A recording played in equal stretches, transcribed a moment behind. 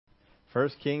1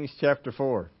 Kings chapter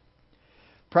 4.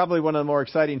 Probably one of the more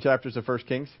exciting chapters of 1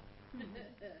 Kings.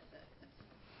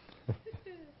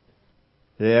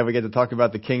 Yeah, we get to talk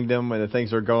about the kingdom and the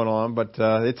things that are going on, but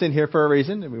it's in here for a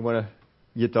reason, and we want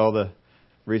to get to all the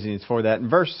reasons for that. In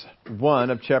verse 1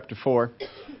 of chapter 4, we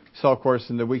saw, of course,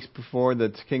 in the weeks before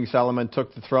that King Solomon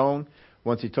took the throne.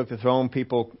 Once he took the throne,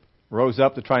 people rose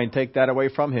up to try and take that away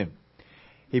from him.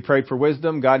 He prayed for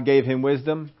wisdom. God gave him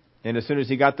wisdom. And as soon as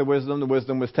he got the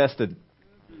wisdom was tested.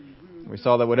 We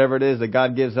saw that whatever it is that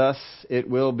God gives us, it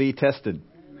will be tested.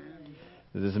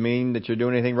 Does this mean that you're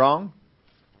doing anything wrong?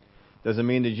 Doesn't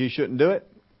mean that you shouldn't do it.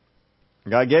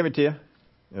 God gave it to you.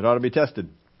 It ought to be tested.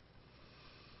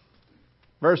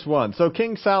 Verse 1. So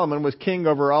King Solomon was king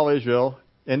over all Israel,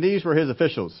 and these were his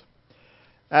officials.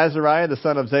 Azariah, the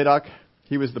son of Zadok,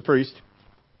 he was the priest.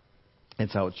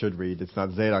 That's how it should read. It's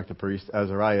not Zadok the priest.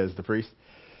 Azariah is the priest.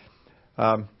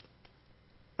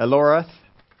 Elorath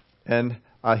and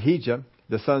Ahijah,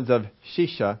 the sons of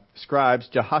Shisha, scribes.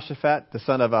 Jehoshaphat, the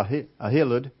son of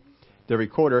Ahilud, the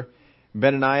recorder.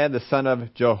 Benaniah, the son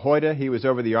of Jehoiada, he was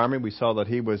over the army. We saw that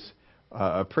he was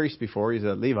a priest before. He's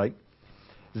a Levite.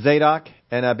 Zadok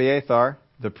and Abiathar,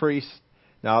 the priest.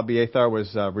 Now Abiathar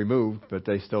was removed, but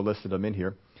they still listed him in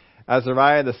here.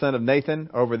 Azariah, the son of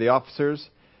Nathan, over the officers.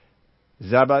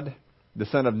 Zabad, the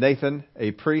son of Nathan,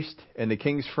 a priest and the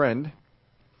king's friend.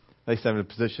 They have a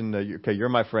position, okay, you're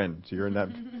my friend, so you're in that.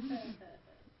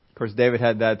 Of course, David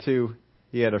had that too.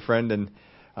 He had a friend, and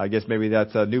I guess maybe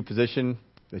that's a new position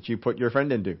that you put your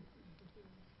friend into.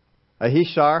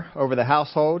 Ahishar, over the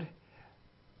household.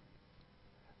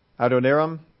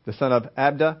 Adoniram, the son of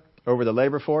Abda, over the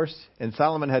labor force. And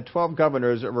Solomon had 12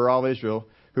 governors over all Israel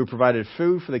who provided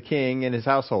food for the king and his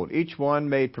household. Each one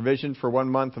made provision for 1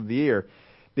 month of the year.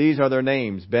 These are their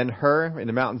names: Ben-Hur in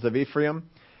the mountains of Ephraim,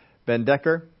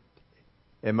 Ben-Decker,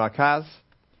 and Makaz,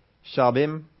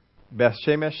 Shalbim,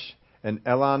 Beth-Shemesh, and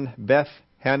Elon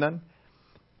Beth-Hanan,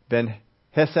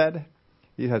 Ben-Hesed.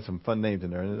 He had some fun names in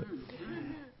there, isn't it?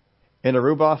 In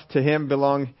Aruboth, to him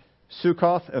belong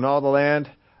Sukkoth and all the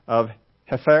land of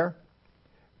Hepher,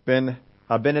 Ben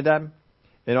Abinadab,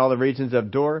 in all the regions of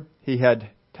Dor. He had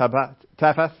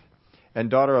Taphath,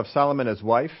 and daughter of Solomon as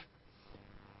wife.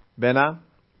 Benah,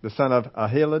 the son of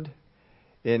Ahilud,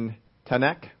 in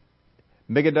Tanakh.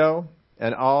 Megiddo,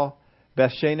 and all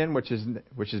Beth-Shanan, which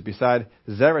is beside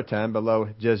Zaratan, below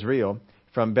Jezreel,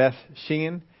 from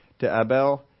Beth-Shean to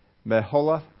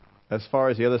Abel-Meholah, as far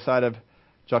as the other side of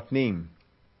Jokneam.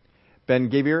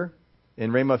 Ben-Gibir,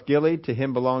 in Ramoth-Gilead, to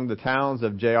him belong the towns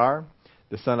of Jair,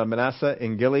 the son of Manasseh,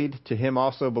 in Gilead. To him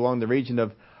also belong the region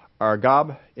of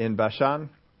Argob in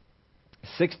Bashan.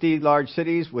 60 large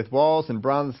cities with walls and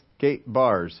bronze gate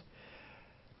bars.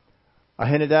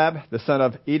 Ahinadab, the son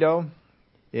of Edo,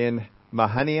 in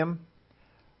Mahanaim.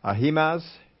 Ahimaaz,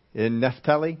 in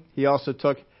Naphtali. He also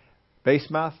took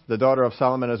Basemath, the daughter of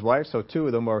Solomon as wife, so 2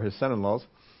 of them were his son-in-laws.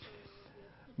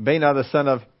 Benah, the son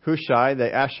of Hushai,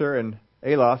 the Asher, in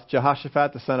Aloth.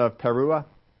 Jehoshaphat, the son of Peruah,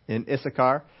 in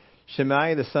Issachar.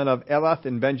 Shimei, the son of Elath,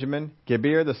 in Benjamin.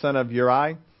 Gebir, the son of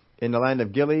Uri, in the land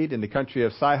of Gilead, in the country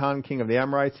of Sihon, king of the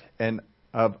Amorites, and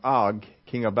of Og,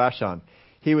 king of Bashan.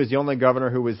 He was the only governor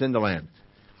who was in the land.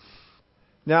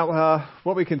 Now,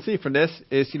 what we can see from this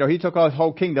is, he took on his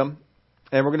whole kingdom,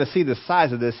 and we're going to see the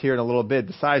size of this here in a little bit.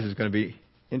 The size is going to be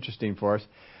interesting for us.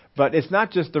 But it's not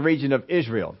just the region of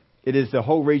Israel. It is the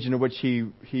whole region in which he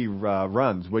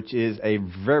runs, which is a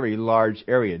very large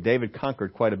area. David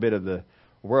conquered quite a bit of the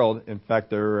world. In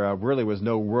fact, there really was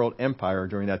no world empire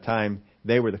during that time.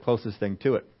 They were the closest thing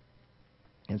to it.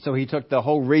 And so he took the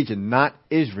whole region, not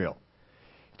Israel.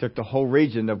 He took the whole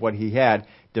region of what he had,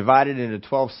 divided into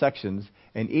 12 sections,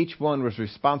 and each one was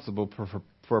responsible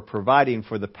for providing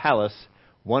for the palace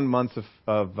 1 month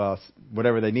of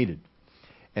whatever they needed.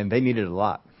 And they needed a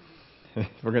lot.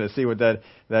 We're going to see what that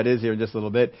is here in just a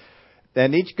little bit.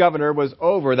 And each governor was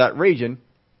over that region.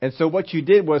 And so what you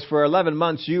did was for 11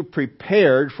 months, you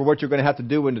prepared for what you're going to have to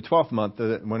do in the 12th month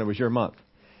when it was your month.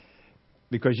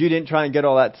 Because you didn't try and get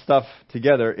all that stuff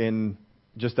together in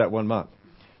just that 1 month.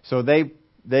 So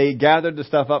they gathered the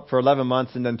stuff up for 11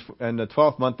 months, and then in the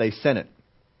 12th month they sent it.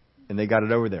 And they got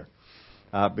it over there.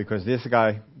 Because this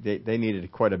guy, they needed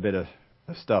quite a bit of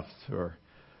stuff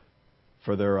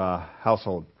for their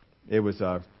household. It was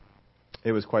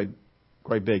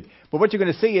quite big. But what you're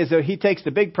going to see is that he takes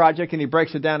the big project and he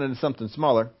breaks it down into something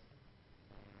smaller.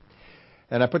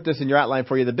 And I put this in your outline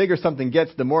for you. The bigger something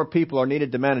gets, the more people are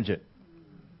needed to manage it.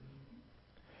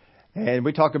 And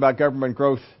we talk about government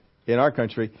growth in our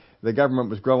country. The government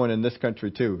was growing in this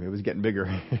country too. It was getting bigger.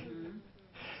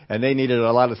 And they needed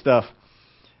a lot of stuff.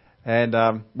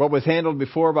 And what was handled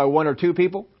before by one or two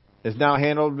people is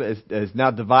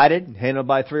now divided and handled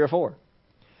by three or four.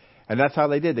 And that's how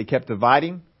they did. They kept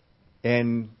dividing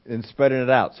and spreading it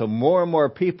out. So more and more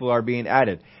people are being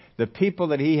added. The people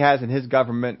that he has in his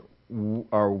government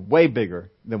are way bigger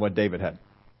than what David had.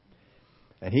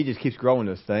 And he just keeps growing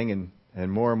this thing,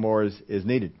 and more is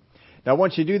needed. Now,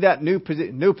 once you do that, new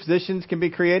positions can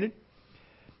be created.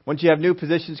 Once you have new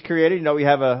positions created, we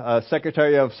have a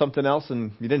secretary of something else,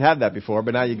 and you didn't have that before,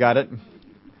 but now you got it.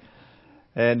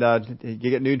 And you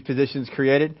get new positions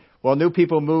created. Well, new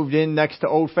people moved in next to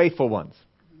old faithful ones.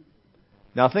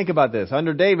 Now think about this.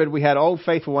 Under David, we had old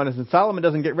faithful ones, and Solomon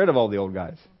doesn't get rid of all the old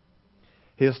guys.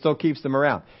 He still keeps them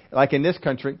around. Like in this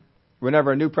country,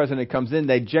 whenever a new president comes in,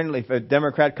 if a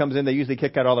Democrat comes in, they usually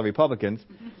kick out all the Republicans.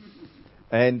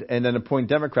 And then appoint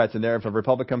Democrats in there. If a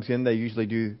Republican comes in, they usually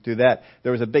do that.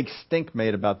 There was a big stink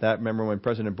made about that. Remember when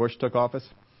President Bush took office?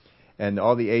 And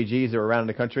all the AGs that were around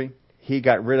the country? He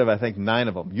got rid of, I think, 9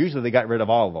 of them. Usually they got rid of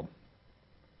all of them.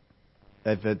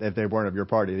 If they weren't of your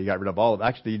party, they got rid of all of them.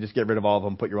 Actually, you just get rid of all of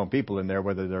them, put your own people in there,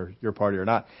 whether they're your party or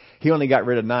not. He only got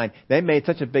rid of 9. They made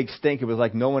such a big stink, it was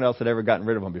like no one else had ever gotten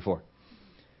rid of them before.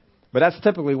 But that's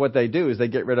typically what they do, is they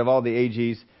get rid of all the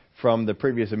AGs from the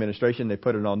previous administration. They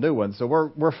put in all new ones. So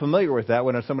we're familiar with that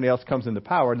when somebody else comes into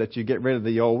power, that you get rid of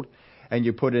the old and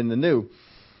you put in the new.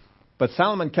 But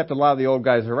Solomon kept a lot of the old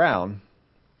guys around,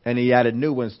 and he added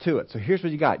new ones to it. So here's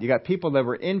what you got. You got people that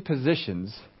were in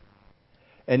positions,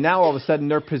 and now all of a sudden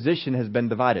their position has been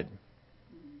divided.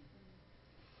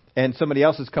 And somebody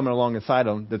else is coming along inside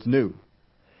them that's new.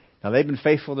 Now they've been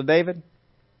faithful to David,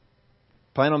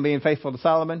 plan on being faithful to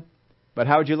Solomon, but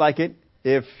how would you like it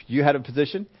if you had a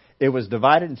position, it was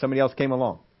divided, and somebody else came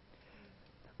along?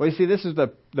 Well, you see, this is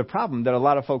the problem that a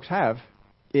lot of folks have,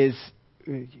 is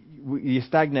you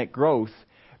stagnate growth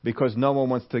because no one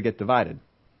wants to get divided.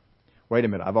 Wait a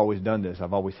minute, I've always done this.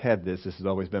 I've always had this. This has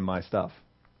always been my stuff.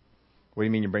 What do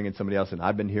you mean you're bringing somebody else in?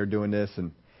 I've been here doing this.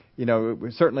 And,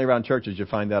 certainly around churches you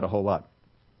find that a whole lot.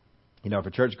 If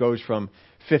a church goes from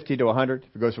 50 to 100,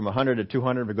 if it goes from 100 to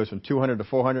 200, if it goes from 200 to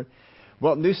 400,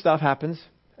 well, new stuff happens,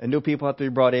 and new people have to be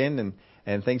brought in,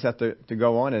 and things have to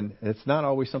go on, and it's not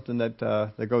always something that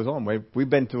goes on. We've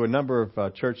been to a number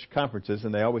of church conferences,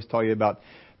 and they always tell you about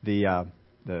the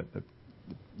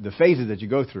phases that you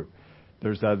go through.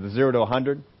 There's the 0 to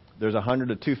 100. There's 100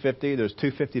 to 250. There's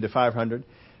 250 to 500.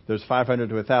 There's 500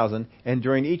 to 1,000. And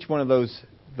during each one of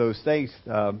those things,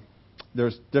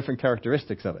 there's different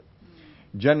characteristics of it.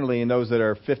 Generally, in those that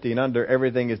are 50 and under,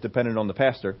 everything is dependent on the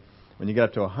pastor. When you get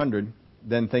up to 100,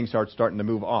 then things starting to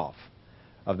move off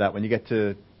of that. When you get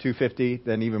to 250,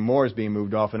 then even more is being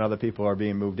moved off, and other people are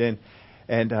being moved in.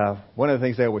 And one of the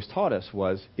things they always taught us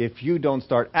was, if you don't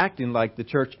start acting like the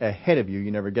church ahead of you, you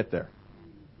never get there.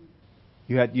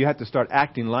 You have to start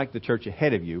acting like the church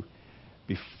ahead of you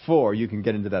before you can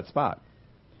get into that spot.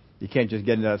 You can't just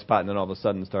get into that spot and then all of a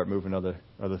sudden start moving other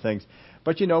things.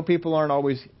 But people aren't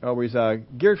always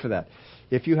geared for that.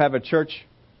 If you have a church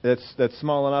that's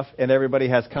small enough and everybody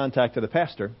has contact to the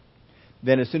pastor,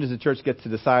 then as soon as the church gets to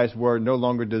the size where no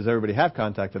longer does everybody have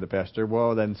contact to the pastor,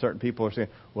 well, then certain people are saying,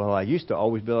 well, I used to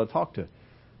always be able to talk to.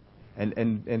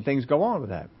 And things go on with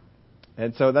that.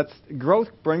 And so growth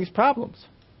brings problems.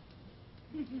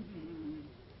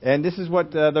 And this is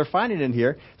what they're finding in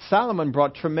here. Solomon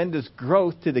brought tremendous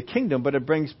growth to the kingdom, but it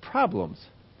brings problems.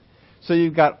 So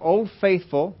you've got old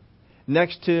faithful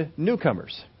next to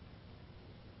newcomers.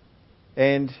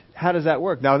 And how does that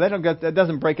work? Now, that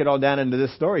doesn't break it all down into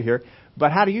this story here,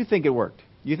 but how do you think it worked?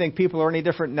 You think people are any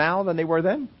different now than they were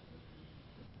then?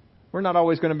 We're not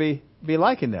always going to be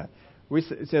liking that. We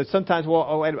say sometimes,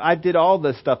 I did all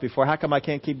this stuff before. How come I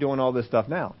can't keep doing all this stuff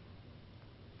now?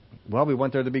 Well, we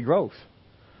want there to be growth.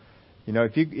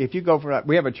 If you go for,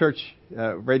 we have a church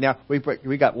right now.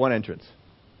 We got one entrance.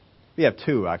 We have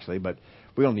two actually, but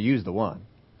we only use the one.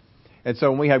 And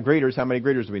so when we have greeters, how many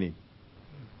greeters do we need?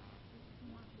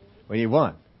 We need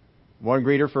one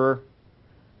greeter for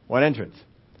one entrance.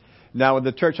 Now, with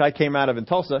the church I came out of in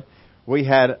Tulsa, we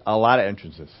had a lot of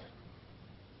entrances.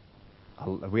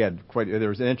 There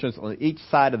was an entrance on each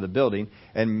side of the building,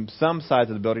 and some sides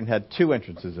of the building had 2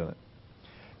 entrances in it.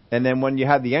 And then when you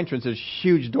have the entrance, there's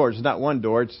huge doors. It's not one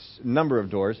door, it's a number of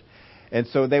doors. And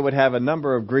so they would have a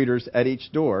number of greeters at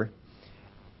each door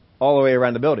all the way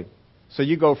around the building. So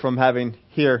you go from having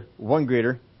here one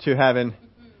greeter to having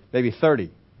maybe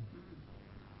 30.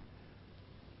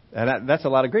 And that's a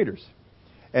lot of greeters.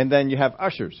 And then you have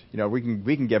ushers. We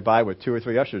can get by with 2 or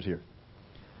 3 ushers here.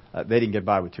 They didn't get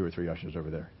by with 2 or 3 ushers over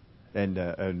there. And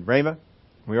Rhema,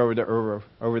 we were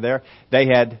over there. They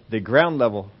had the ground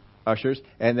level ushers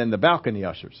and then the balcony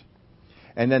ushers.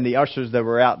 and then the ushers that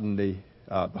were out in the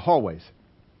hallways.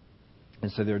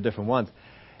 And so there were different ones.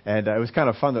 And it was kind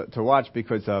of fun to watch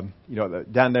because,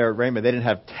 down there at Raymond, they didn't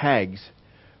have tags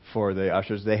for the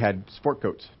ushers. They had sport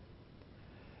coats.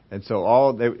 And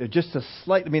so just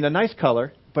a nice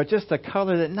color, but just a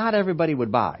color that not everybody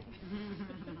would buy.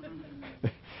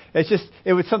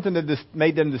 It was something that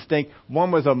made them distinct.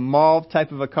 One was a mauve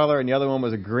type of a color, and the other one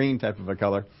was a green type of a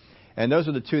color. And those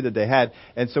were the two that they had.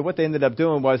 And so what they ended up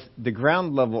doing was the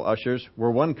ground level ushers were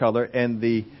one color, and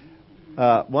the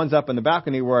ones up in the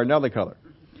balcony were another color.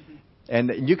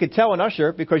 And you could tell an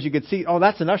usher because you could see, oh,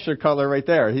 that's an usher color right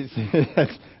there.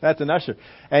 That's an usher.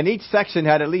 And each section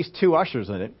had at least two ushers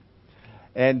in it.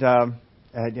 And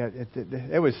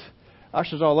it was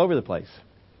ushers all over the place.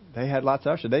 They had lots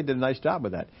of ushers. They did a nice job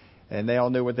with that. And they all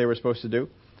knew what they were supposed to do.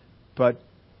 But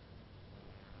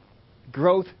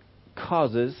growth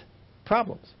causes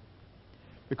problems.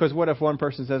 Because what if one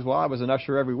person says, well, I was an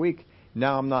usher every week.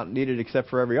 Now I'm not needed except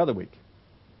for every other week.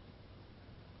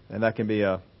 And that can be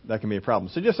a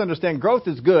problem. So just understand, growth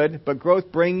is good, but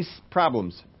growth brings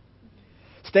problems.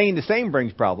 Staying the same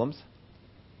brings problems.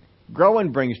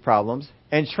 Growing brings problems.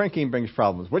 And shrinking brings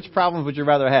problems. Which problems would you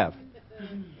rather have?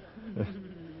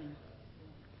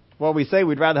 Well, we say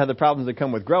we'd rather have the problems that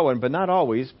come with growing, but not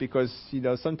always, because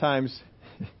sometimes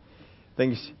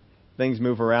things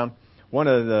move around. One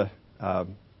of the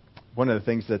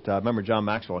things that remember John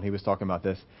Maxwell, and he was talking about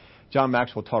this. John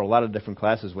Maxwell taught a lot of different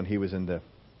classes when he was a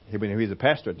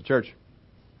pastor at the church,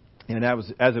 and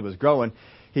as it was growing,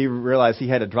 he realized he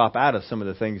had to drop out of some of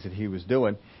the things that he was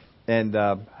doing. And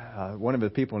one of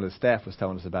the people on his staff was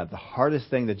telling us about it. The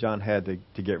hardest thing that John had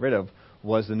to get rid of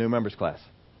was the new members class.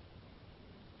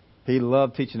 He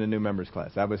loved teaching the new members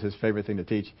class. That was his favorite thing to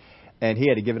teach. And he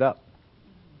had to give it up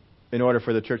in order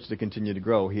for the church to continue to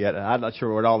grow. I'm not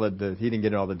sure what he didn't get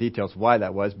into all the details why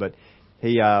that was, but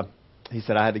he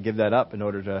said, I had to give that up in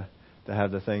order to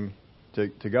have the thing to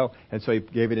go. And so he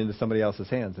gave it into somebody else's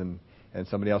hands, and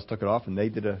somebody else took it off, and they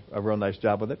did a real nice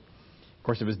job with it. Of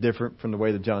course, it was different from the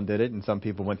way that John did it, and some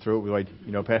people went through it the way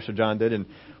Pastor John did, and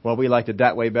well, we liked it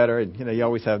that way better, and you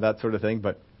always have that sort of thing,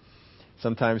 but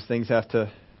sometimes things have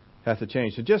to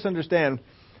change. So just understand,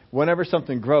 whenever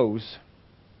something grows,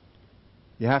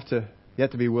 you have to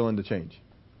be willing to change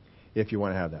if you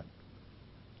want to have that.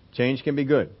 Change can be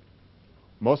good.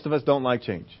 Most of us don't like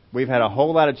change. We've had a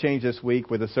whole lot of change this week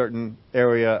with a certain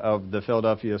area of the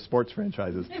Philadelphia sports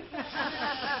franchises.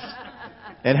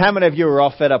 And how many of you are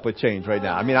all fed up with change right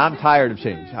now? I mean, I'm tired of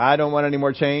change. I don't want any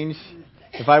more change.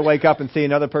 If I wake up and see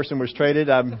another person was traded,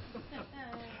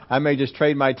 I may just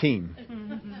trade my team.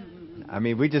 I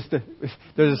mean,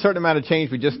 there's a certain amount of change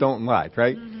we just don't like,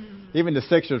 right? Even the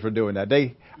Sixers were doing that.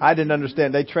 I didn't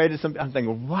understand. They traded some. I'm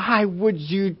thinking, why would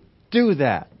you do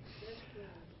that?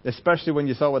 Especially when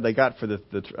you saw what they got for the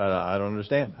I don't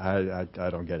understand. I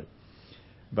don't get it.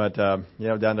 But, down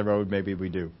the road, maybe we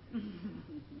do.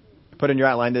 Put in your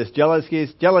outline this.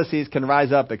 Jealousies can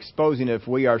rise up, exposing if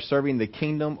we are serving the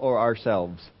kingdom or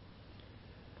ourselves.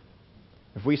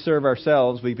 If we serve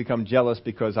ourselves, we become jealous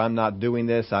because I'm not doing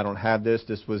this, I don't have this,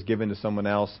 this was given to someone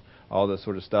else, all this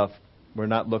sort of stuff. We're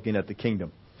not looking at the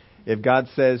kingdom. If God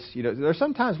says, there's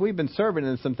sometimes we've been serving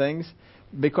in some things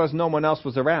because no one else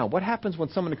was around. What happens when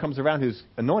someone comes around who's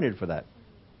anointed for that?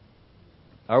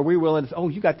 Are we willing to say,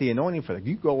 you got the anointing for that.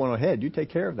 You go on ahead. You take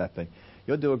care of that thing.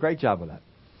 You'll do a great job with that.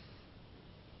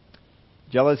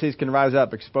 Jealousies can rise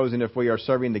up, exposing if we are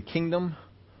serving the kingdom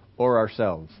or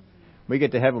ourselves. When we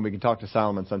get to heaven, we can talk to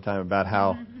Solomon sometime about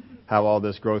how all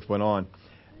this growth went on.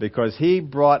 Because he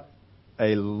brought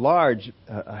a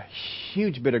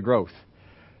huge bit of growth.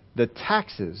 The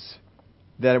taxes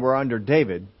that were under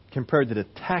David compared to the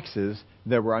taxes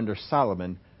that were under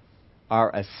Solomon are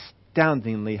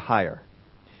astoundingly higher.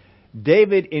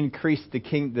 David increased the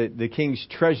king's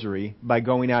treasury by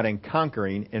going out and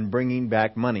conquering and bringing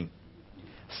back money.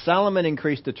 Solomon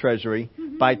increased the treasury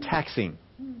by taxing.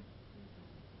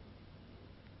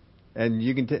 And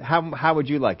you can how would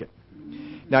you like it?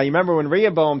 Now, you remember when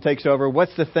Rehoboam takes over,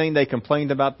 what's the thing they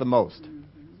complained about the most?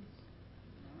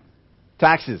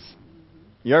 Taxes.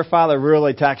 Your father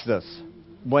really taxed us.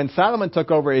 When Solomon took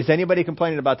over, is anybody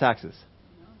complaining about taxes?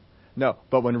 No.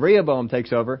 But when Rehoboam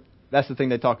takes over, that's the thing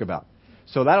they talk about.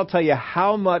 So that'll tell you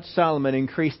how much Solomon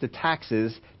increased the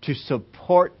taxes to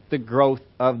support the growth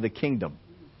of the kingdom.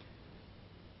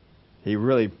 He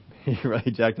really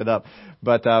jacked it up.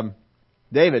 But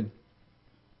David,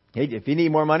 if you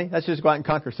need more money, let's just go out and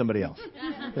conquer somebody else.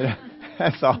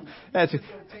 That's all.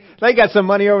 They got some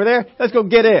money over there. Let's go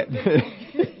get it.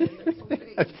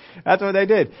 That's what they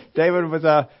did. David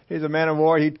was he's a man of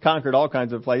war. He conquered all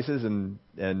kinds of places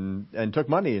and took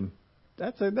money, and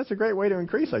that's a great way to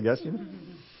increase, I guess. You know?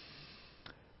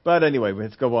 But anyway,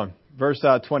 let's go on. Verse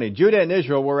 20. Judah and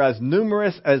Israel were as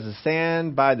numerous as the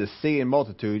sand by the sea in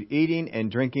multitude, eating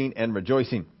and drinking and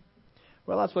rejoicing.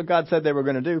 Well, that's what God said they were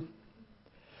going to do.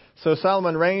 So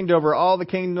Solomon reigned over all the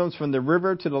kingdoms from the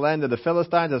river to the land of the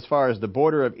Philistines as far as the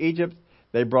border of Egypt.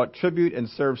 They brought tribute and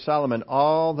served Solomon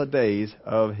all the days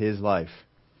of his life.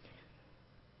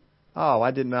 Oh,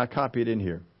 I did not copy it in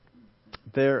here.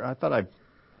 There, I thought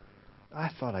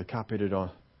I copied it on.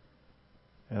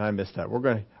 And I missed that.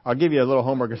 I'll give you a little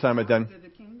homework assignment then.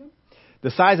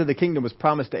 The size of the kingdom was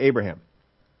promised to Abraham.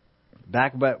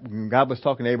 Back when God was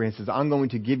talking to Abraham, he says, I'm going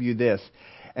to give you this.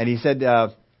 And he said,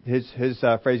 his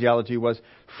phraseology was,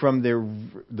 from the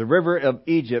river of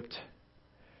Egypt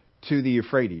to the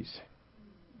Euphrates.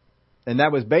 And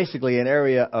that was basically an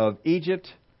area of Egypt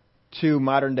to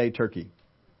modern day Turkey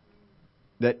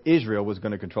that Israel was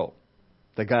going to control,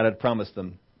 that God had promised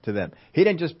them to them. He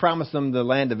didn't just promise them the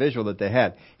land of Israel that they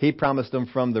had. He promised them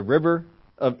from the river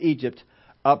of Egypt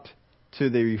up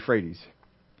to the Euphrates.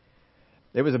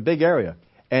 It was a big area.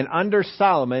 And under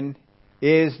Solomon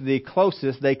is the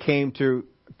closest they came to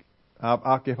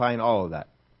occupying all of that.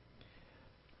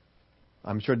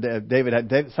 I'm sure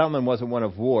Solomon wasn't one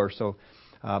of war, so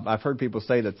I've heard people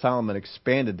say that Solomon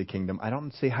expanded the kingdom. I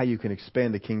don't see how you can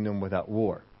expand the kingdom without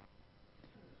war.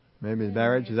 Maybe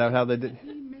marriage? Is that how they did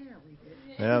it?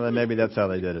 Yeah, then maybe that's how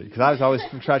they did it. Because I was always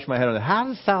scratching my head on it. How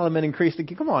does Solomon increase the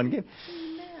kingdom? Come on.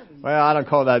 Well, I don't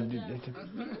call that.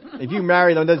 If you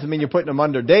marry them, doesn't mean you're putting them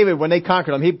under. David, when they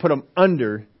conquered them, he put them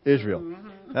under Israel.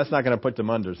 That's not going to put them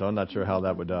under, so I'm not sure how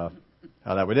that would do.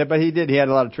 But he did. He had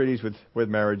a lot of treaties with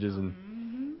marriages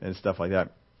and stuff like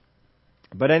that.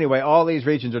 But anyway, all these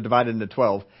regions are divided into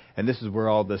 12, and this is where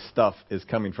all this stuff is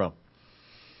coming from.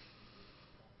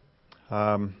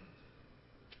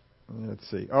 Let's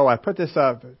see. Oh, I put this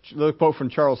little quote from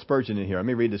Charles Spurgeon in here. Let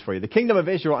me read this for you. The kingdom of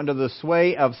Israel under the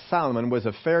sway of Solomon was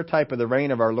a fair type of the reign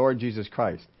of our Lord Jesus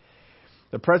Christ.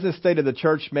 The present state of the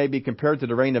church may be compared to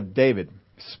the reign of David,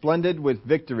 splendid with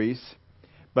victories,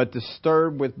 but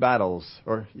disturbed with battles.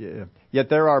 Yet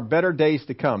there are better days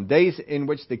to come, days in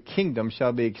which the kingdom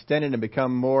shall be extended and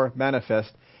become more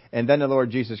manifest, and then the Lord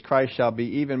Jesus Christ shall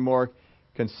be even more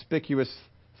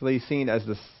conspicuously seen as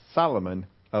the Solomon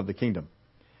of the kingdom.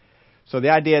 So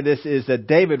the idea of this is that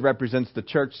David represents the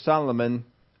church, Solomon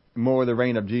more the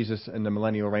reign of Jesus and the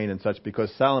millennial reign and such,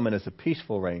 because Solomon is a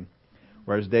peaceful reign,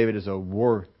 whereas David is a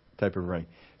war type of reign.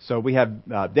 So we have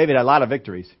David had a lot of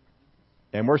victories,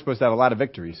 and we're supposed to have a lot of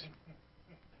victories.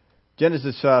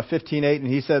 Genesis 15:8, and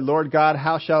he said, Lord God,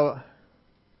 how shall...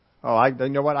 you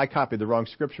know what? I copied the wrong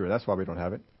scripture. That's why we don't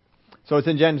have it. So it's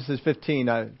in Genesis 15,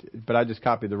 but I just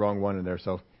copied the wrong one in there,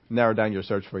 so narrow down your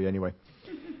search for you anyway.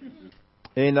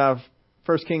 In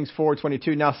 1 Kings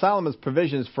 4:22, now Solomon's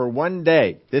provisions for one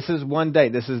day, this is one day,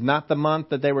 this is not the month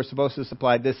that they were supposed to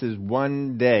supply, this is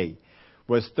one day,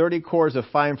 was 30 cores of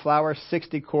fine flour,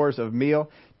 60 cores of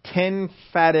meal, 10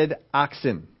 fatted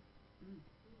oxen,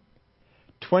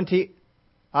 20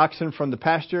 oxen from the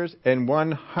pastures, and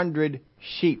 100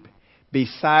 sheep,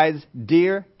 besides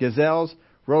deer, gazelles,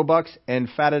 roebucks, and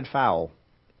fatted fowl.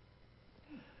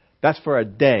 That's for a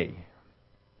day.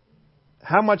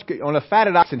 How much, on a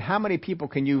fatted oxen, how many people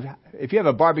can you, if you have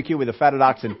a barbecue with a fatted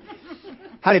oxen,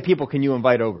 how many people can you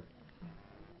invite over?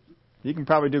 You can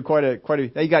probably do quite a,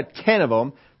 you got 10 of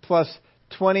them, plus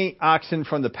 20 oxen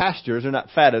from the pastures. They're not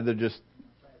fatted, they're just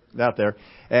out there.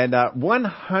 And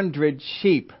 100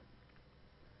 sheep.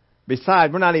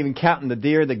 Besides, we're not even counting the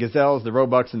deer, the gazelles, the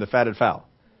roebucks, and the fatted fowl.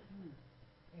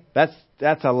 That's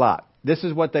a lot. This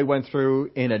is what they went through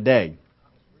in a day.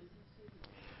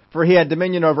 For he had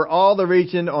dominion over all the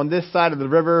region on this side of the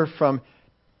river from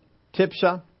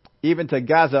Tipsha even to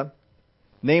Gaza,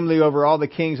 namely over all the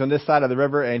kings on this side of the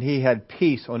river, and he had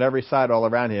peace on every side all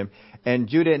around him. And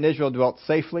Judah and Israel dwelt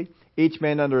safely, each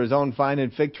man under his own vine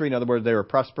and fig tree. In other words, they were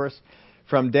prosperous.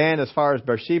 From Dan as far as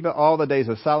Beersheba, all the days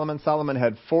of Solomon. Solomon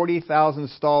had 40,000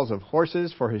 stalls of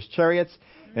horses for his chariots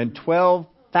and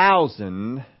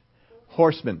 12,000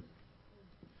 horsemen.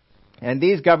 And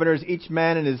these governors, each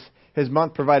man in his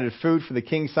month, provided food for the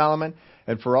king Solomon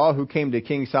and for all who came to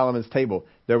King Solomon's table.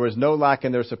 There was no lack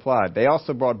in their supply. They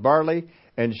also brought barley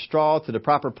and straw to the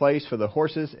proper place for the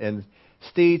horses and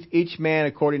steeds, each man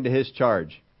according to his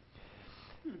charge.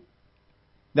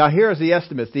 Now here's the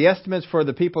estimates. The estimates for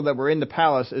the people that were in the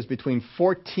palace is between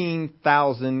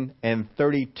 14,000 and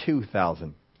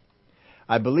 32,000.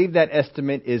 I believe that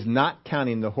estimate is not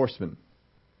counting the horsemen.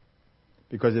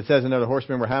 Because it says another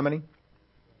horsemen were how many?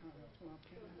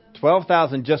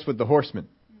 12,000 just with the horsemen.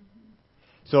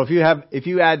 So if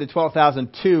you add the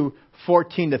 12,000 to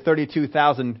 14 to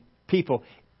 32,000 people,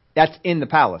 that's in the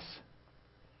palace.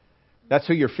 That's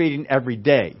who you're feeding every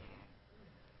day.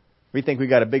 We think we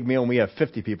got a big meal and we have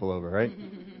 50 people over, right?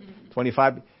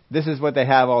 25. This is what they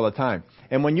have all the time.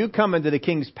 And when you come into the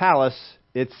king's palace,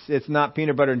 it's not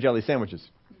peanut butter and jelly sandwiches.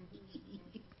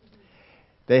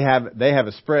 They have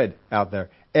a spread out there.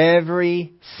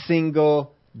 Every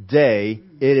single day,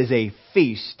 it is a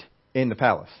feast in the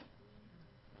palace.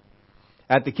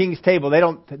 At the king's table,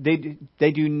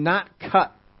 they do not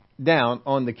cut down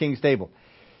on the king's table.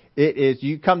 It is,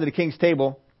 you come to the king's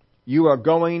table, you are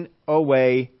going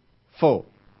away full.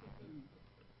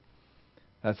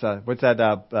 That's what's that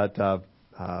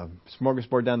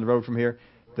smorgasbord down the road from here,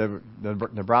 the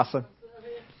Nebraska.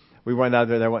 We went out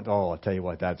there. I'll tell you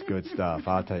what, that's good stuff.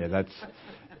 I'll tell you,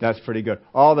 that's pretty good.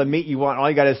 All the meat you want,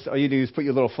 all you do is put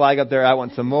your little flag up there. I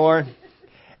want some more.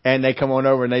 And they come on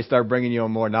over and they start bringing you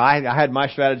on more. Now, I had my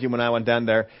strategy when I went down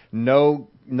there.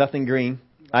 Nothing green.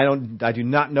 I do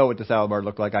not know what the salad bar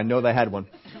looked like. I know they had one,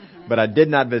 but I did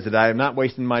not visit. I am not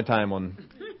wasting my time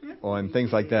on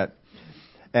things like that.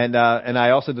 And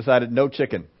I also decided no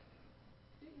chicken.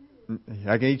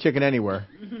 I can eat chicken anywhere.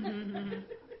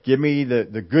 Give me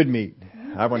the good meat.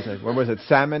 I went to, what was it,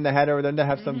 salmon they had over there? They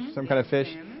have some kind of fish.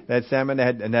 They had salmon. They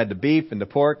had the beef and the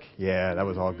pork. Yeah, that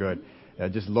was all good.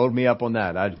 Just load me up on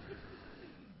that.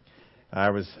 I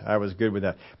was good with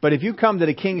that. But if you come to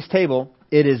the king's table,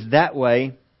 it is that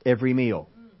way every meal.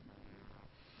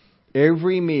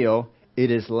 Every meal,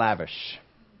 it is lavish.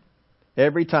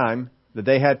 Every time that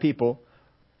they had people,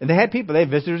 and they had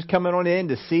visitors coming on in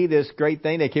to see this great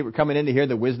thing. They were coming in to hear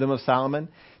the wisdom of Solomon,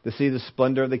 to see the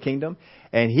splendor of the kingdom,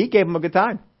 and he gave them a good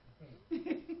time.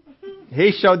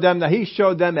 He showed them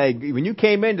when you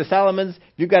came into Solomon's,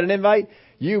 you got an invite.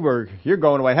 You're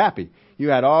going away happy. You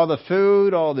had all the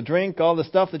food, all the drink, all the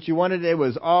stuff that you wanted. It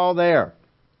was all there.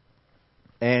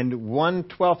 And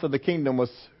 1/12 of the kingdom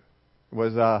was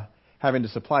having to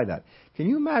supply that. Can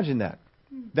you imagine that?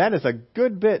 That is a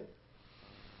good bit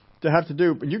to have to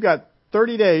do. But you got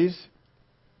 30 days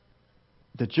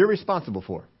that you're responsible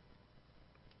for.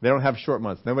 They don't have short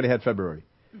months. Nobody had February.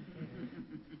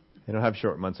 They don't have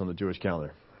short months on the Jewish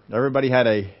calendar. Everybody had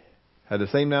the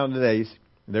same amount of days.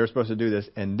 They were supposed to do this,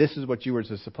 and this is what you were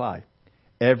to supply.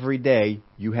 Every day,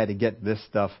 you had to get this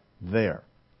stuff there.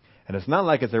 And it's not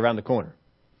like it's around the corner.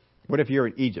 What if you're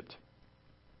in Egypt?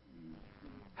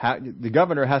 The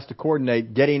governor has to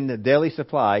coordinate getting the daily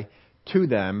supply to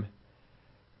them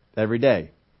every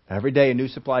day. Every day, a new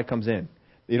supply comes in.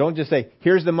 You don't just say,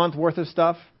 here's the month worth of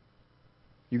stuff.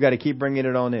 You got to keep bringing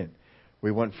it on in.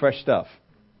 We want fresh stuff.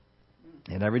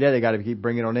 And every day they got to keep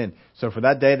bringing it on in. So for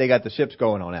that day, they got the ships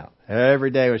going on out. Every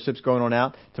day a ship's going on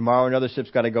out. Tomorrow another ship's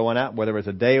got to go on out. Whether it's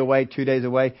a day away, 2 days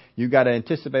away, you got to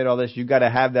anticipate all this. You got to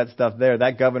have that stuff there.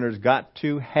 That governor's got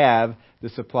to have the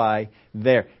supply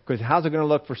there. Because how's it going to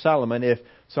look for Solomon if,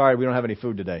 sorry, we don't have any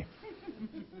food today?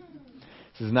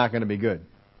 This is not going to be good.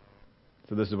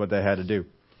 So this is what they had to do.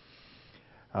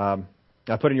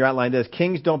 I put in your outline this.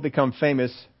 Kings don't become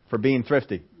famous for being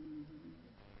thrifty.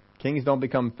 Kings don't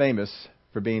become famous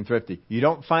for being thrifty. You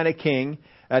don't find a king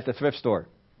at the thrift store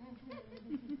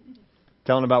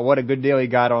telling about what a good deal he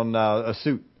got on a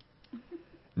suit.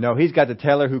 No, he's got the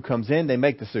tailor who comes in. They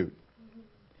make the suit.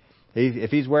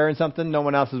 If he's wearing something, no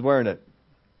one else is wearing it.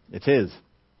 It's his.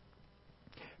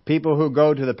 People who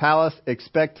go to the palace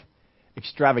expect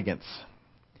extravagance.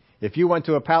 If you went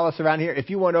to a palace around here,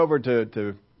 if you went over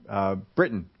to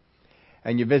Britain,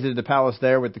 and you visited the palace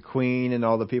there with the queen and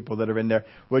all the people that are in there,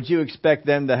 would you expect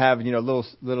them to have,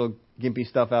 little gimpy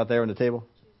stuff out there on the table?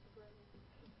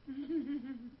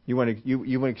 You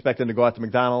wouldn't expect them to go out to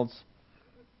McDonald's,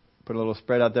 put a little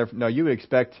spread out there. No, you would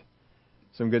expect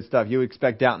some good stuff. You would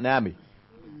expect Downton Abbey,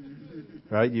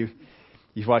 right? You've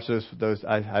watched those.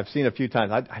 I've seen a few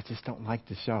times. I just don't like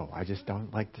the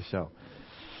show.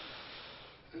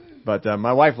 But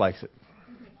my wife likes it.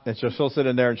 And she'll sit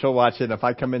in there and she'll watch it. And if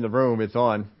I come in the room, it's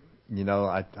on.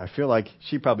 I feel like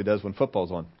she probably does when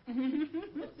football's on.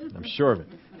 I'm sure of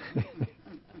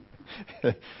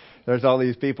it. There's all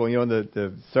these people,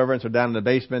 the servants are down in the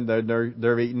basement.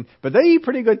 They're eating. But they eat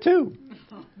pretty good, too.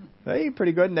 They eat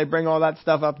pretty good, and they bring all that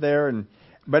stuff up there.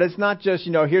 But it's not just,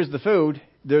 here's the food.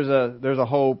 There's a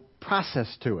whole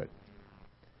process to it.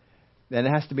 And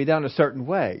it has to be done a certain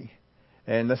way.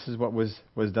 And this is what was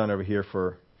done over here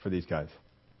for these guys.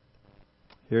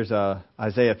 Here's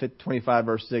Isaiah 25,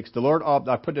 verse 6. The Lord,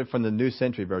 I put it from the New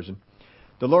Century Version.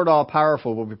 The Lord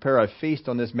All-Powerful will prepare a feast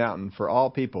on this mountain for all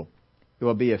people. It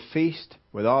will be a feast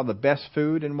with all the best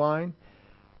food and wine.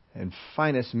 and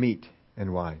finest meat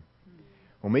and wine.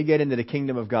 When we get into the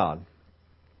kingdom of God,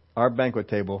 our banquet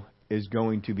table is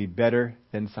going to be better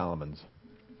than Solomon's.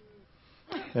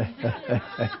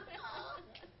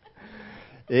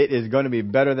 It is going to be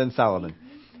better than Solomon.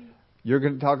 You're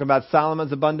going to talk about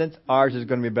Solomon's abundance. Ours is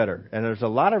going to be better. And there's a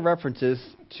lot of references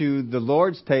to the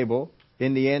Lord's table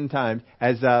in the end times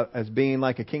as being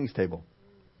like a king's table.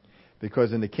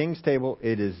 Because in the king's table,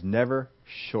 it is never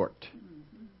short.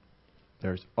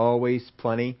 There's always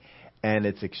plenty, and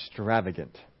it's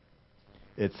extravagant.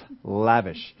 It's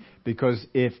lavish. Because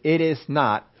if it is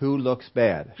not, who looks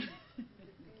bad?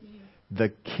 The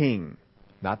king.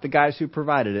 Not the guys who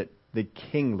provided it. The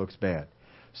king looks bad.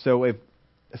 So if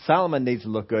Solomon needs to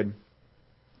look good,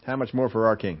 how much more for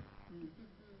our king?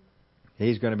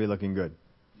 He's going to be looking good.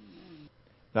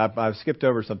 Now, I've skipped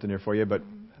over something here for you, but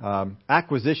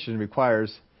acquisition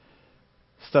requires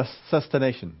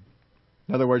sustentation.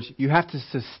 In other words, you have to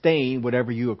sustain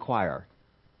whatever you acquire.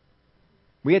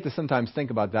 We have to sometimes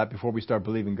think about that before we start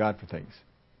believing God for things.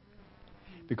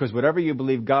 Because whatever you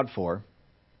believe God for,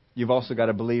 you've also got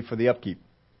to believe for the upkeep.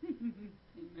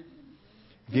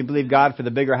 If you believe God for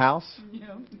the bigger house,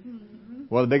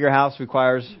 well, the bigger house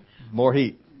requires more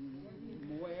heat,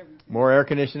 more air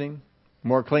conditioning,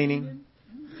 more cleaning.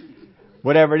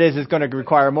 Whatever it is, it's going to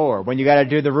require more. When you got to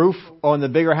do the roof on the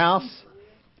bigger house,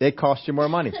 it costs you more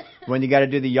money. When you got to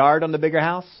do the yard on the bigger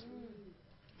house,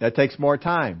 that takes more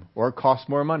time or it costs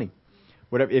more money.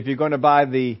 Whatever, if you're going to buy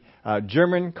the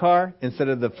German car instead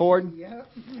of the Ford,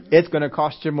 it's going to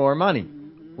cost you more money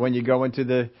when you go into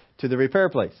the repair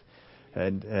place.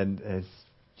 And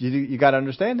you got to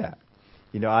understand that.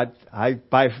 You know, I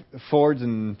buy Fords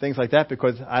and things like that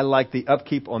because I like the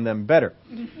upkeep on them better.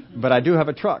 But I do have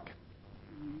a truck.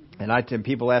 And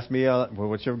people ask me, well,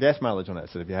 what's your gas mileage on that? I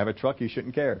said, if you have a truck, you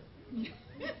shouldn't care.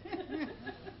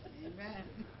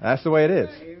 That's the way it is.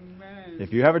 Amen.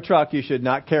 If you have a truck, you should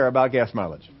not care about gas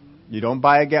mileage. You don't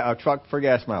buy a truck for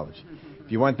gas mileage.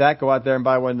 If you want that, go out there and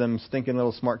buy one of them stinking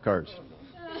little smart cars.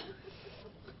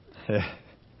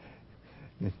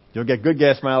 You'll get good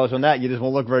gas mileage on that. You just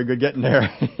won't look very good getting there.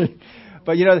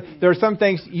 But, you know, there are some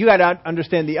things you got to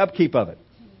understand the upkeep of it.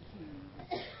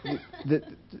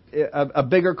 A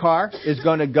bigger car is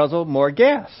going to guzzle more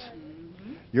gas.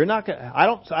 You're not. I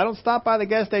don't stop by the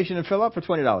gas station and fill up for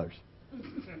 $20.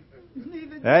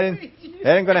 That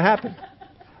ain't going to happen.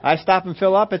 I stop and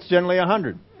fill up. It's generally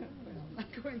 $100.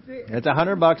 It's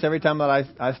 $100 every time that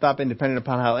I stop in, depending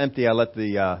upon how empty I let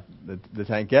the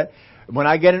tank get. When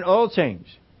I get an oil change,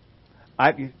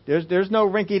 there's no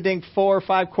rinky-dink 4 or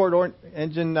 5 quart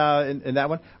engine in that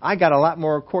one. I got a lot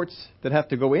more quarts that have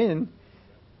to go in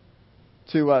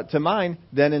to mine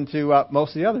than into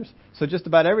most of the others. So just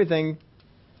about everything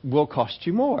will cost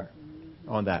you more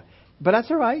on that. But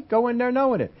that's all right. Go in there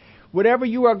knowing it. Whatever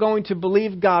you are going to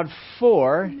believe God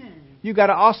for, you got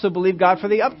to also believe God for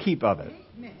the upkeep of it.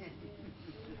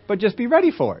 But just be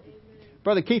ready for it.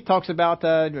 Brother Keith talks about,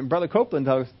 and Brother Copeland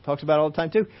talks about it all the time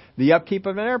too, the upkeep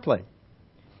of an airplane.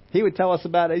 He would tell us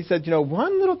about it. He said, you know,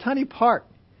 one little tiny part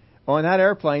on that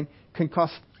airplane can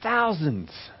cost thousands,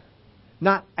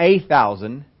 not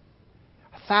 1,000,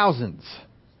 thousands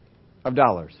of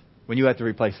dollars when you have to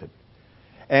replace it.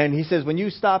 And he says, when you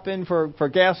stop in for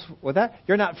gas with that,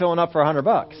 you're not filling up for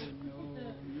 $100.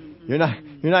 You're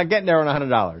not getting there on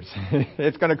 $100.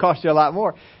 It's going to cost you a lot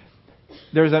more.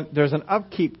 There's an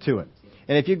upkeep to it.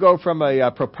 And if you go from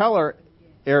a propeller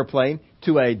airplane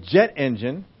to a jet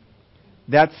engine,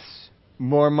 that's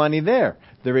more money there.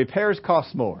 The repairs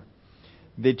cost more.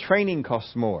 The training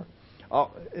costs more.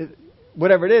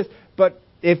 Whatever it is. But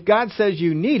if God says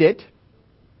you need it,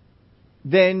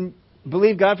 then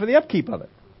believe God for the upkeep of it.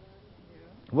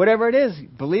 Whatever it is,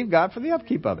 believe God for the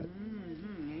upkeep of it.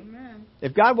 Amen.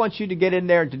 If God wants you to get in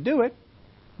there and to do it,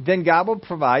 then God will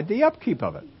provide the upkeep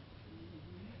of it.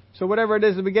 So whatever it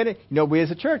is that we get in, you know, we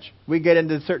as a church, we get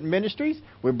into certain ministries,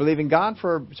 we're believing God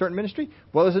for a certain ministry.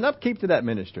 Well, there's an upkeep to that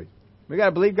ministry. We got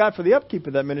to believe God for the upkeep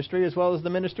of that ministry as well as the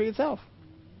ministry itself.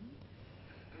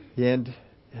 And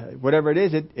whatever it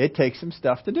is, it takes some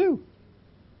stuff to do.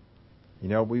 You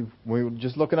know, we were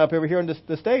just looking up over here on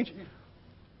the stage.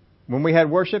 When we had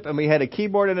worship and we had a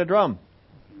keyboard and a drum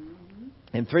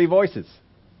and 3 voices.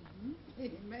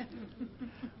 Amen.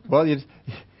 Well,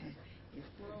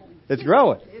 it's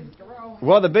growing.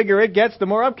 Well, the bigger it gets, the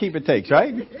more upkeep it takes,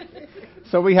 right?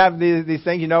 So we have these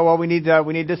things, you know, well, we need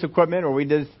this equipment or we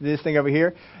need this thing over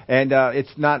here. And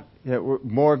it's not, you know,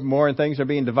 more and things are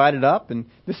being divided up. And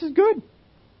this is good.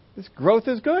 This growth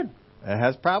is good. It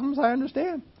has problems, I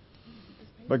understand.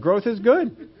 But growth is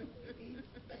good.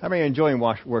 How many are enjoying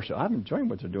worship? I'm enjoying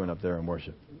what they're doing up there in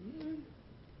worship.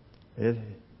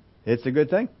 It's a good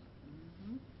thing.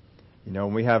 You know,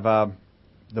 when we have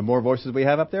the more voices we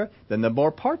have up there, then the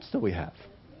more parts that we have.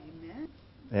 Amen.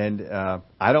 And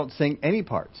I don't sing any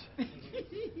parts.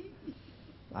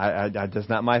 I that's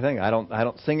not my thing. I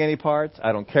don't sing any parts.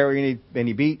 I don't carry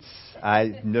any beats.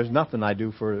 There's nothing I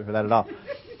do for that at all.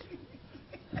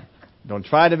 Don't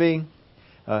try to be.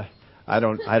 I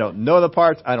don't know the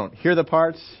parts. I don't hear the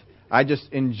parts. I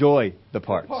just enjoy the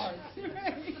parts.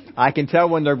 I can tell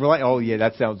when they're like, oh yeah,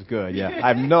 that sounds good. Yeah, I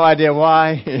have no idea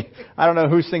why. I don't know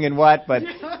who's singing what, but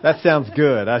that sounds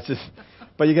good.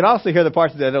 But you can also hear the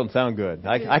parts that don't sound good.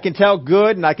 I can tell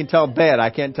good and I can tell bad. I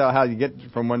can't tell how you get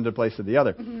from one place to the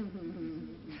other.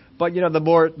 But you know,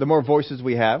 the more voices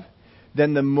we have,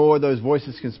 then the more those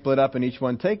voices can split up and each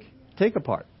one take a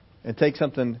part and take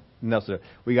something else.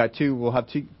 We'll have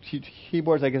two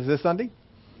keyboards, I guess, this Sunday.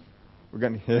 We're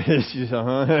going to,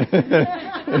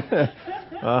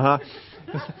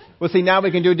 Well, see, now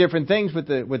we can do different things with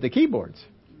the keyboards.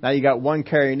 Now you got one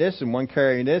carrying this and one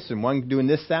carrying this and one doing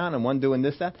this sound and one doing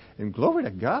this sound. And glory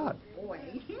to God. Boy.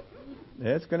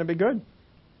 Yeah, it's going to be good.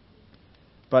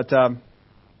 But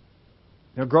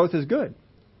growth is good.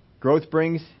 Growth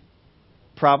brings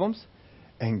problems,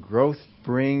 and growth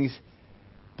brings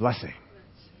blessing.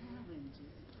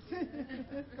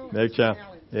 Big challenge.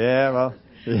 Yeah, well,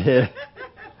 yeah.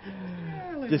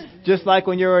 Just like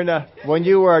when you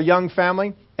were a young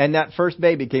family and that first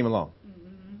baby came along.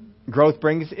 Growth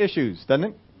brings issues, doesn't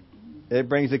it? It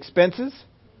brings expenses.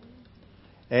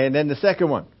 And then the second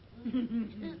one.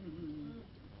 And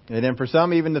then for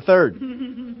some, even the third.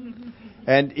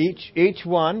 And each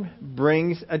one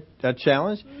brings a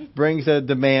challenge, brings a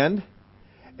demand,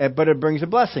 but it brings a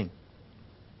blessing.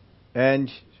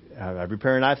 And every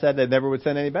parent I've said they never would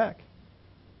send any back.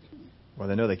 Well,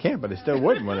 they know they can't, but they still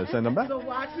wouldn't want to send them back. So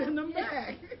why send them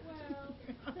back?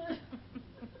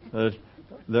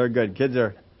 They're good. Kids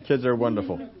are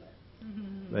wonderful.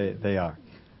 They are.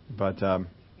 But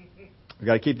we've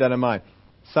got to keep that in mind.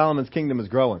 Solomon's kingdom is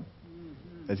growing.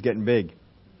 It's getting big.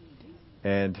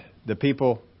 And the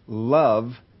people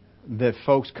love that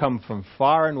folks come from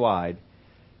far and wide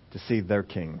to see their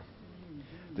king,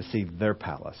 to see their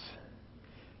palace,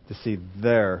 to see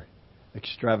their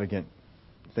extravagant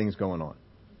things going on.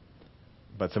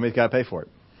 But somebody's got to pay for it.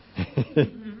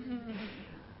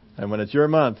 And when it's your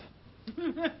month,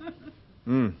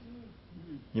 you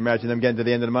imagine them getting to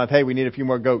the end of the month. Hey, we need a few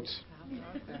more goats.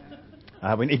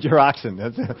 We need your oxen.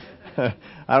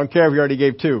 I don't care if you already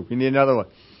gave 2. You need another one.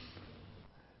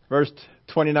 Verse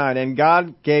 29. And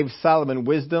God gave Solomon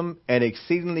wisdom and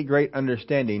exceedingly great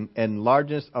understanding and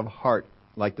largeness of heart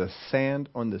like the sand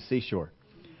on the seashore.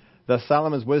 Thus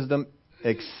Solomon's wisdom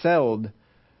excelled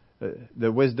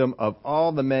the wisdom of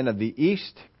all the men of the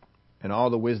east and all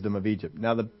the wisdom of Egypt.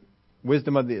 Now the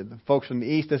wisdom of the folks from the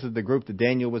east, this is the group that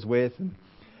Daniel was with. And,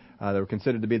 they were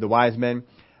considered to be the wise men.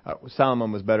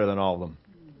 Solomon was better than all of them.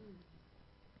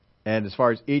 And as far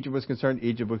as Egypt was concerned,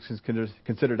 Egypt was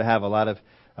considered to have a lot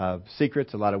of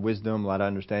secrets, a lot of wisdom, a lot of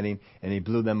understanding, and he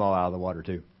blew them all out of the water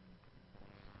too.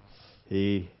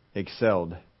 He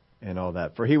excelled in all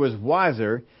that. For he was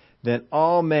wiser than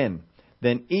all men,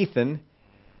 than Ethan,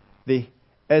 the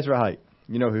Ezrahite.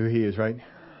 You know who he is, right?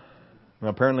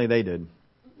 Well, apparently they did.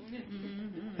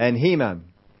 And Heman,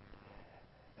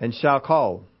 and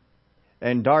Shalcol,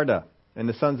 and Darda, and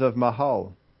the sons of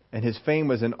Mahal. And his fame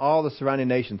was in all the surrounding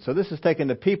nations. So this is taking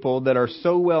the people that are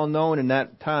so well known in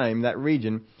that time, that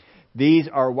region. These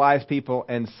are wise people,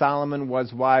 and Solomon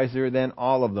was wiser than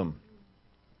all of them.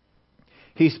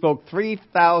 He spoke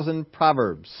 3,000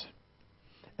 proverbs,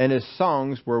 and his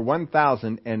songs were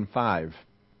 1,005.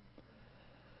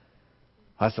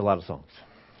 That's a lot of songs.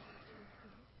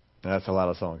 That's a lot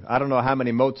of songs. I don't know how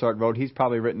many Mozart wrote. He's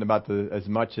probably written about as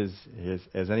much as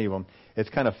any of them.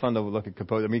 It's kind of fun to look at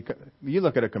composer. I mean, you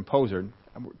look at a composer,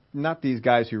 not these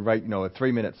guys who write, a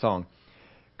 3-minute song.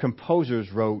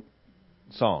 Composers wrote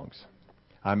songs.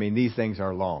 I mean, these things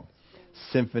are long.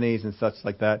 Symphonies and such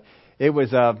like that. It was,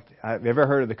 have you ever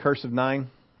heard of the Curse of Nine?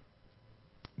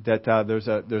 That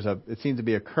it seems to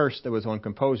be a curse that was on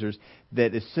composers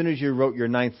that as soon as you wrote your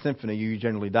 9th symphony, you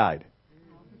generally died.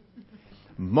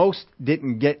 Most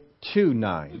didn't get to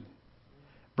 9.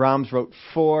 Brahms wrote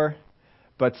 4,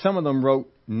 but some of them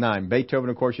wrote 9. Beethoven,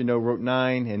 of course, wrote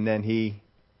 9, and then he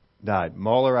died.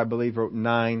 Mahler, I believe, wrote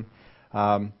 9.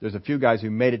 There's a few guys who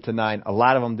made it to 9. A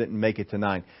lot of them didn't make it to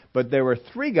 9. But there were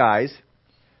 3 guys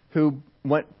who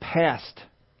went past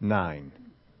 9.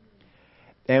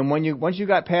 And once you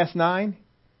got past 9,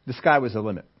 the sky was the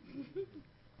limit.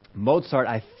 Mozart,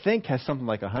 I think, has something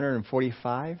like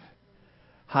 145.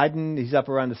 Haydn, he's up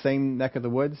around the same neck of the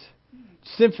woods.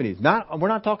 Symphonies. We're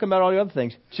not talking about all the other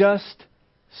things. Just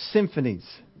symphonies.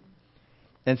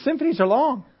 And symphonies are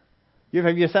long.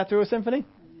 Have you sat through a symphony?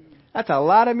 That's a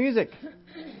lot of music.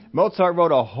 Mozart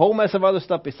wrote a whole mess of other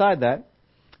stuff beside that.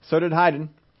 So did Haydn.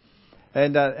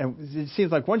 And it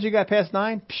seems like once you got past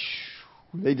 9,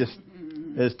 they just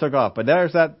took off. But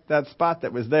there's that spot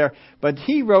that was there. But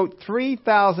he wrote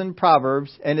 3,000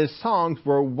 proverbs, and his songs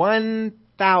were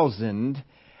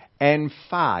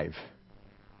 1,005.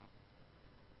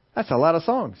 That's a lot of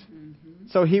songs. Mm-hmm.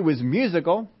 So he was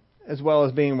musical as well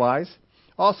as being wise.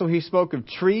 Also, he spoke of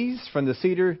trees, from the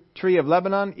cedar tree of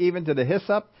Lebanon even to the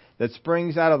hyssop that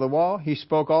springs out of the wall. He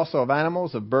spoke also of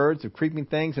animals, of birds, of creeping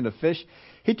things, and of fish.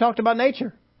 He talked about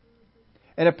nature.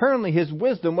 And apparently his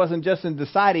wisdom wasn't just in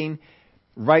deciding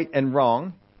right and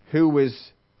wrong, who was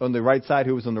on the right side,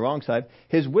 who was on the wrong side.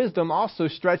 His wisdom also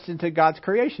stretched into God's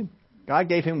creation. God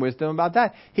gave him wisdom about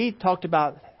that. He talked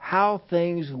about how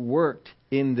things worked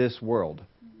in this world.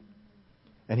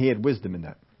 And he had wisdom in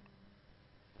that.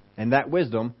 And that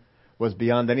wisdom was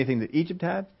beyond anything that Egypt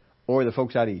had or the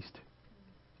folks out east.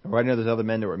 Right now there's other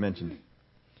men that were mentioned.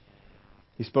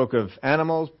 He spoke of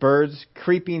animals, birds,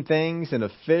 creeping things, and of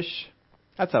fish.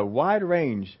 That's a wide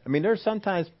range. I mean, there's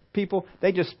sometimes people,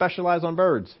 they just specialize on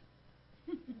birds.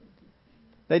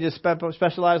 They just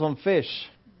specialize on fish.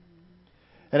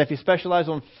 And if you specialize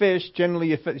on fish, generally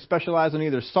you specialize on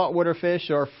either saltwater fish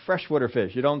or freshwater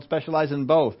fish. You don't specialize in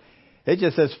both. It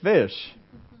just says fish.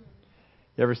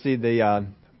 You ever see the,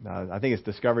 I think it's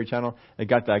Discovery Channel, they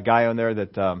got that guy on there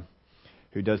that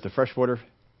who does the freshwater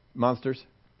monsters?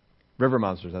 River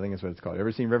monsters, I think that's what it's called. You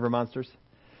ever seen river monsters?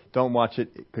 Don't watch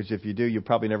it, because if you do, you'll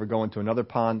probably never go into another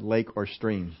pond, lake, or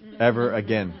stream ever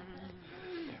again.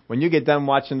 When you get done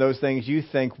watching those things, you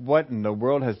think, what in the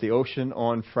world has the ocean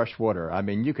on fresh water? I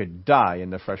mean, you could die in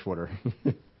the fresh water.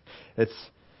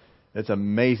 It's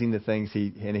amazing the things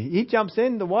he jumps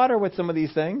in the water with some of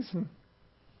these things.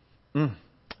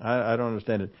 I don't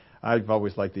understand it. I've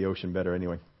always liked the ocean better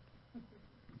anyway.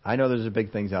 I know there's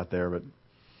big things out there, but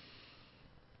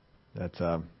that's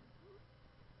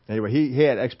anyway. He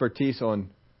had expertise on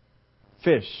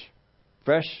fish,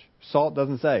 fresh, salt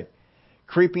doesn't say,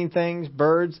 creeping things,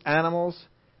 birds, animals.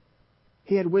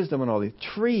 He had wisdom on all these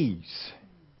trees.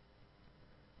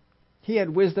 He had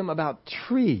wisdom about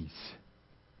trees.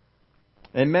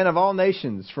 And men of all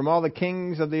nations, from all the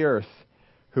kings of the earth,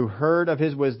 who heard of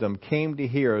his wisdom, came to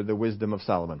hear the wisdom of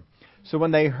Solomon. So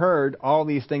when they heard all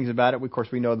these things about it, of course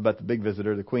we know about the big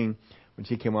visitor, the queen, when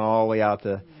she came all the way out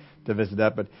to visit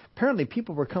that. But apparently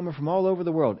people were coming from all over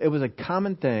the world. It was a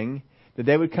common thing that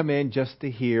they would come in just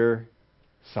to hear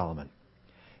Solomon.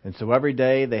 And so every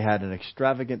day they had an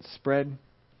extravagant spread.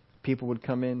 People would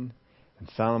come in, and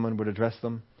Solomon would address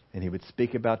them, and he would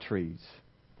speak about trees.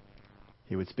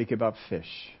 He would speak about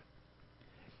fish.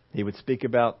 He would speak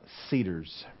about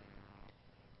cedars,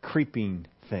 creeping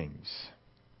things,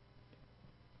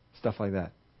 stuff like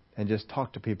that, and just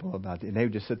talk to people about it. And they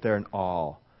would just sit there in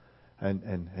awe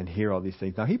and hear all these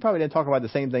things. Now, he probably didn't talk about the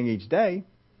same thing each day.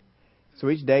 So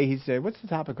each day he'd say, what's the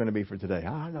topic going to be for today? I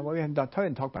don't know. We haven't talked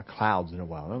about clouds in a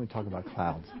while. Let me talk about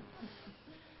clouds. And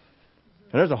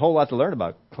there's a whole lot to learn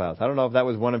about clouds. I don't know if that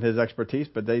was one of his expertise,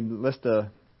 but they list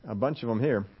a bunch of them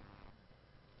here.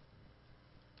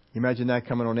 Imagine that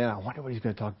coming on in. I wonder what he's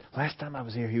going to talk. Last time I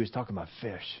was here, he was talking about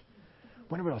fish.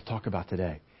 Wonder what I'll talk about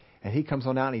today. And he comes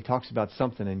on out and he talks about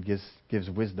something and gives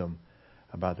wisdom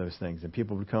about those things. And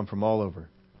people would come from all over.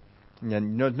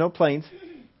 And no planes.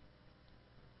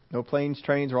 No planes,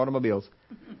 trains, or automobiles.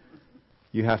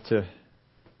 You have to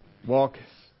walk,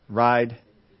 ride,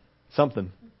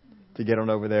 something to get on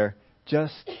over there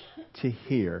just to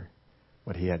hear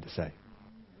what he had to say.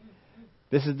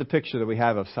 This is the picture that we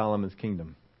have of Solomon's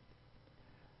kingdom.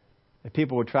 If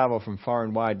people would travel from far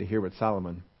and wide to hear what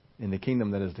Solomon, in the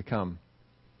kingdom that is to come,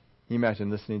 can you imagine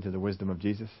listening to the wisdom of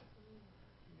Jesus?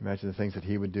 Imagine the things that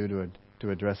he would do to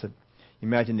address it.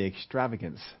 Imagine the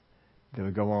extravagance that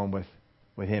would go on with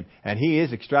him. And he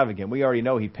is extravagant. We already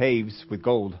know he paves with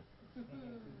gold.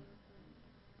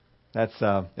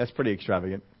 That's pretty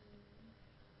extravagant.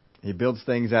 He builds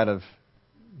things out of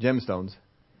gemstones,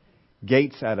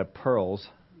 gates out of pearls.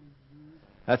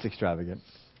 That's extravagant.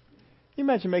 Can you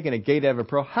imagine making a gate out of a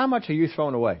pearl? How much are you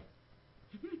throwing away?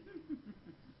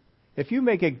 If you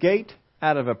make a gate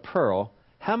out of a pearl,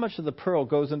 how much of the pearl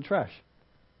goes in the trash?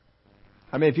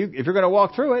 I mean, if you're going to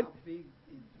walk through it,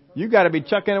 you got to be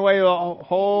chucking away a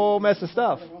whole mess of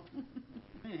stuff.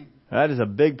 That is a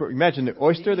big. Imagine the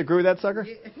oyster that grew that sucker.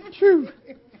 Phew.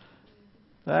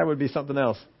 That would be something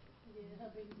else.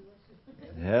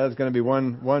 Yeah, it's going to be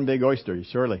one big oyster,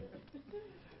 surely.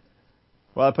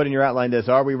 Well, I put in your outline this: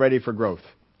 are we ready for growth?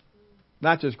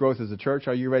 Not just growth as a church.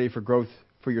 Are you ready for growth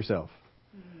for yourself?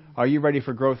 Are you ready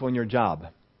for growth on your job?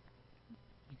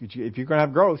 If you're going to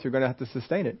have growth, you're going to have to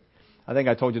sustain it. I think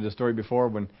I told you the story before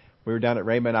when we were down at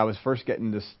Raymond. I was first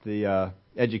getting the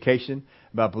education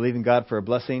about believing God for a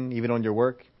blessing even on your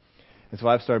work. And so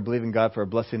I've started believing God for a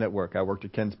blessing at work. I worked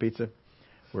at Ken's Pizza.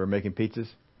 We were making pizzas.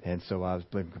 And so I was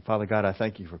believing, Father God, I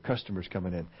thank you for customers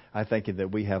coming in. I thank you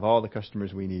that we have all the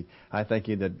customers we need. I thank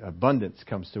you that abundance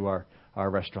comes to our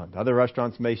restaurant. Other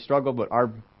restaurants may struggle, but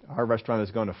our restaurant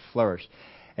is going to flourish.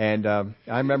 And I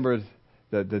remember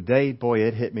the day, boy,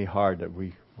 it hit me hard that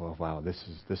wow,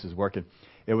 this is working.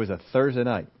 It was a Thursday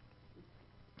night.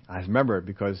 I remember it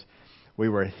because we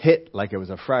were hit like it was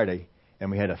a Friday, and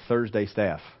we had a Thursday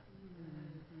staff.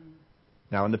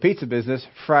 Now, in the pizza business,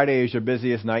 Friday is your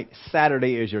busiest night.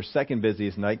 Saturday is your second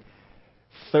busiest night.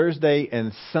 Thursday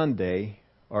and Sunday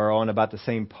are on about the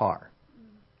same par.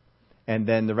 And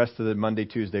then the rest of the Monday,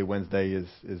 Tuesday, Wednesday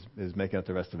is making up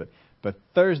the rest of it. But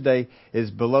Thursday is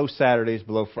below Saturday, is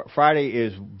below Friday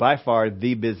is by far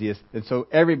the busiest. And so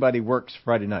everybody works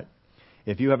Friday night.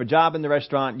 If you have a job in the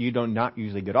restaurant, you do not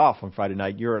usually get off on Friday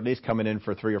night. You're at least coming in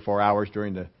for 3 or 4 hours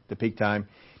during the peak time.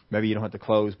 Maybe you don't have to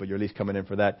close, but you're at least coming in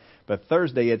for that. But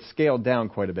Thursday, it's scaled down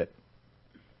quite a bit.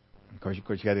 Of course,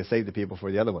 you got to save the people for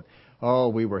the other one. Oh,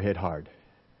 we were hit hard.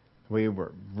 We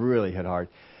were really hit hard.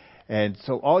 And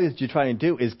so all you're trying to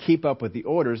do is keep up with the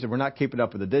orders, and we're not keeping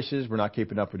up with the dishes. We're not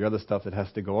keeping up with the other stuff that has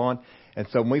to go on. And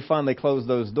so when we finally closed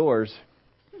those doors,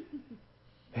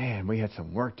 man, we had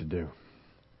some work to do.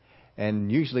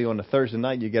 And usually on a Thursday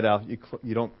night, you get out,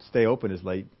 you don't stay open as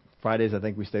late. Fridays, I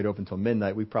think we stayed open until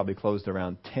midnight. We probably closed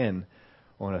around 10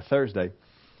 on a Thursday.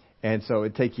 And so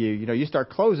it'd take you start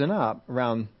closing up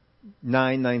around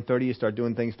 9:30. You start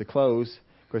doing things to close.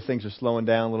 Of course, things are slowing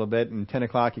down a little bit. And 10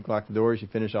 o'clock, you lock the doors. You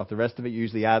finish off the rest of it. You're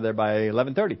usually out of there by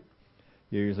 11:30.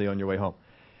 You're usually on your way home.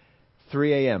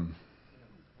 3 a.m.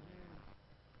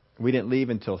 We didn't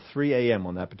leave until 3 a.m.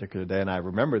 on that particular day. And I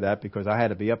remember that because I had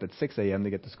to be up at 6 a.m.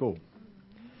 to get to school.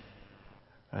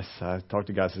 I talked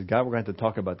to God. I said, God, we're going to have to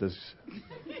talk about this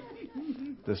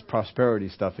prosperity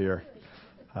stuff here.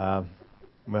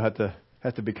 We'll have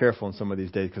to be careful on some of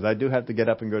these days because I do have to get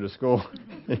up and go to school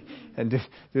and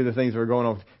do the things that are going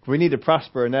on. We need to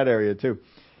prosper in that area too.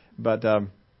 But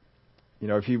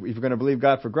if you're going to believe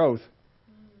God for growth,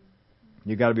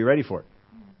 you got to be ready for it.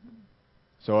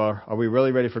 So are we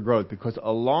really ready for growth? Because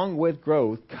along with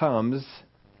growth comes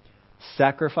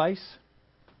sacrifice.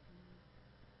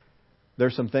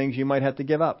 There's some things you might have to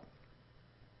give up.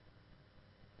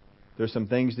 There's some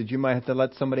things that you might have to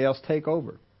let somebody else take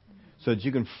over so that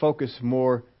you can focus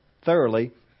more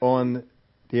thoroughly on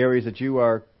the areas that you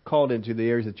are called into, the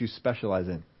areas that you specialize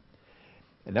in.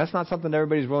 And that's not something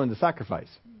everybody's willing to sacrifice.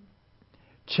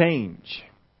 Change.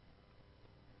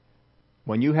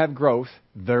 When you have growth,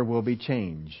 there will be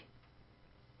change.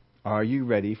 Are you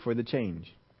ready for the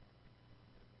change?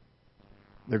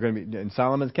 They're going to be in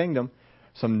Solomon's kingdom.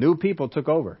 Some new people took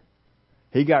over.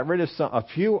 He got rid of a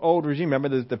few old regime.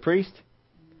 Remember the priest?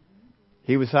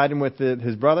 He was siding with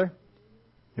his brother.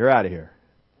 You're out of here.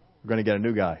 We're going to get a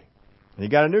new guy. And he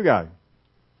got a new guy.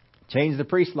 Changed the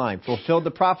priest line. Fulfilled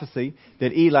the prophecy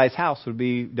that Eli's house would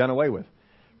be done away with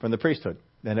from the priesthood.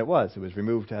 And it was. It was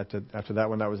removed after that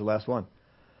one. That was the last one.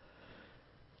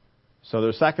 So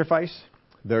there's sacrifice.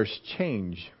 There's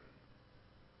change.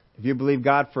 If you believe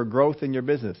God for growth in your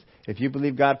business, if you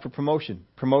believe God for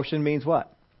promotion means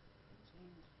what?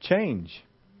 Change.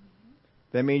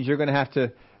 That means you're going to have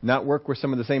to not work with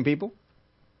some of the same people,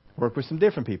 work with some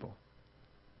different people.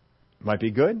 Might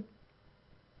be good,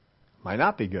 might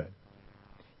not be good.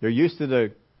 You're used to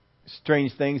the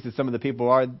strange things that some of the people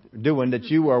are doing that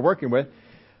you are working with,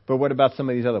 but what about some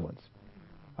of these other ones?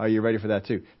 Are you ready for that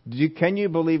too? Can you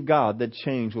believe God that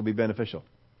change will be beneficial?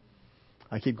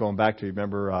 I keep going back to,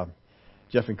 remember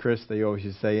Jeff and Chris, they always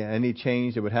used to say any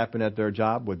change that would happen at their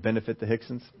job would benefit the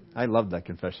Hicksons. I loved that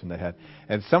confession they had.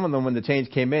 And some of them, when the change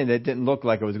came in, it didn't look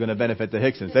like it was going to benefit the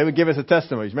Hicksons. They would give us a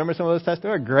testimony. Remember some of those testimonies? They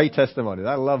were great testimonies.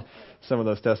 I love some of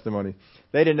those testimonies.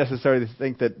 They didn't necessarily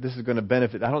think that this is going to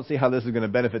benefit. I don't see how this is going to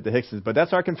benefit the Hicksons, but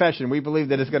that's our confession. We believe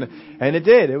that it's going to, and it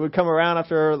did. It would come around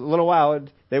after a little while.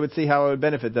 They would see how it would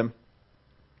benefit them.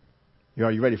 Are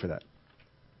you ready for that?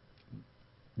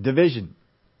 Division.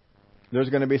 There's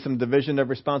going to be some division of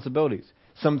responsibilities.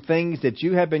 Some things that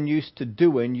you have been used to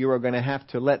doing, you are going to have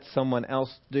to let someone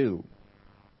else do.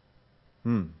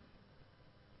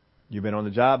 You've been on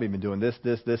the job, you've been doing this,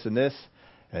 and this,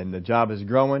 and the job is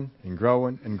growing and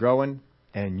growing and growing,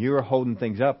 and you're holding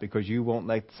things up because you won't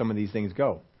let some of these things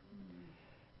go.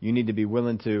 You need to be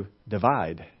willing to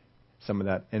divide some of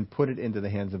that and put it into the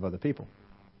hands of other people.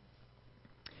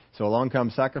 So along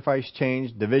comes sacrifice,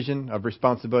 change, division of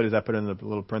responsibilities. I put in the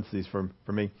little parentheses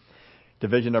for me.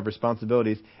 Division of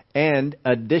responsibilities and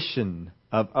addition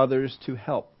of others to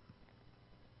help.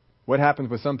 What happens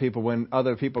with some people when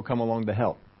other people come along to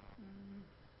help?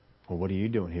 Well, what are you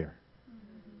doing here?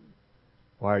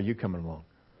 Why are you coming along?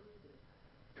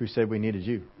 Who said we needed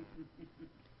you?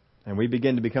 And we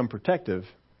begin to become protective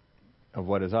of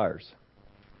what is ours.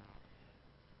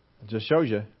 It just shows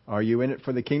you, are you in it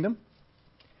for the kingdom?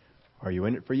 Are you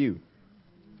in it for you?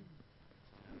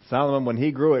 Solomon, when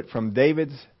he grew it from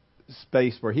David's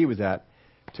space where he was at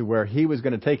to where he was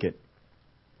going to take it,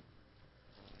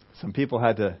 some people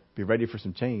had to be ready for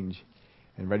some change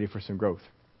and ready for some growth.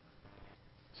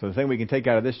 So the thing we can take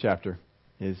out of this chapter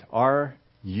is, are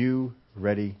you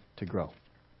ready to grow?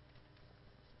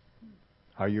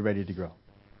 Are you ready to grow?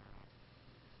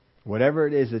 Whatever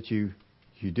it is that you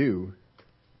do,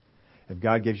 if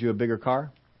God gives you a bigger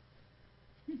car,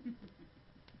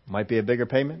 might be a bigger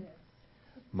payment,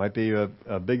 might be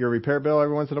a bigger repair bill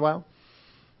every once in a while,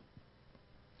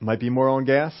 might be more on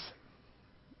gas,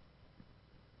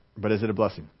 but is it a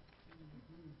blessing?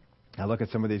 I look at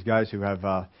some of these guys who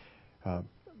have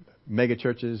mega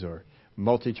churches or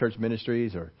multi-church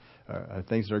ministries or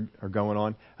things that are going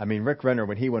on. I mean, Rick Renner,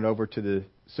 when he went over to the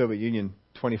Soviet Union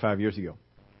 25 years ago,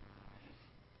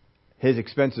 his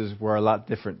expenses were a lot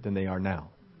different than they are now.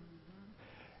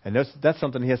 And that's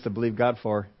something he has to believe God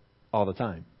for all the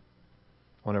time,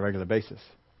 on a regular basis.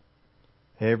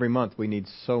 Every month we need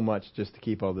so much just to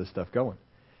keep all this stuff going.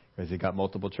 Because he got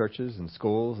multiple churches and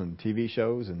schools and TV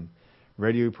shows and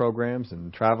radio programs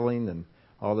and traveling and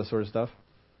all this sort of stuff.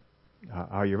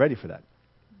 Are you ready for that?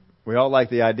 We all like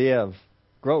the idea of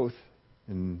growth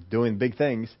and doing big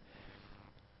things,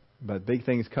 but big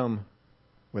things come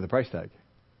with a price tag.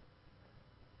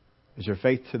 Is your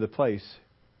faith to the place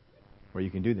where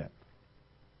you can do that?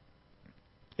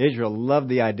 Israel loved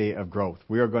the idea of growth.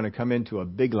 We are going to come into a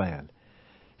big land.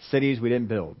 Cities we didn't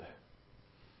build.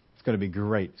 It's going to be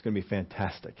great. It's going to be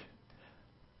fantastic.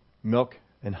 Milk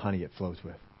and honey it flows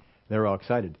with. They were all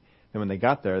excited. And when they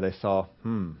got there, they saw,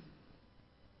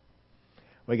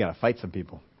 we got to fight some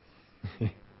people.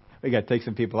 We got to take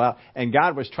some people out. And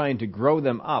God was trying to grow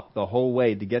them up the whole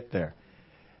way to get there.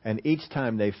 And each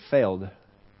time they failed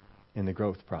in the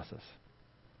growth process.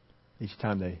 Each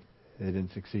time they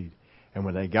didn't succeed. And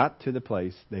when they got to the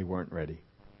place, they weren't ready.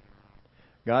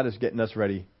 God is getting us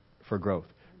ready for growth.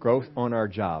 Growth on our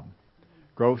job.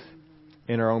 Growth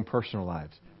in our own personal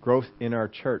lives. Growth in our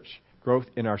church. Growth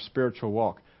in our spiritual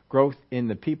walk. Growth in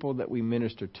the people that we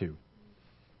minister to.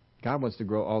 God wants to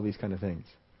grow all these kind of things.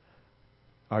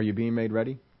 Are you being made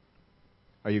ready?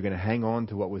 Are you going to hang on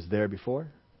to what was there before?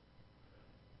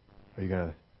 Are you going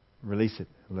to release it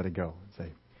and let it go and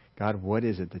say, God, what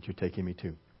is it that you're taking me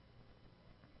to?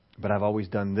 But I've always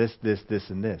done this,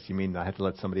 and this. You mean I have to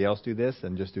let somebody else do this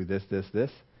and just do this?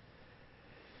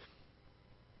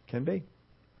 Can be.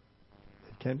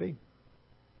 It can be.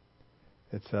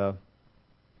 It's a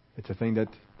thing that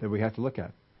we have to look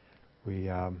at.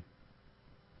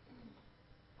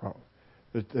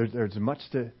 There's much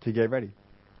to get ready.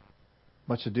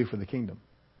 Much to do for the kingdom.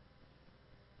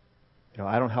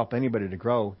 I don't help anybody to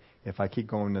grow if I keep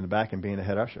going in the back and being a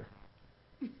head usher.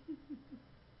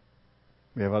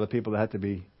 We have other people that have to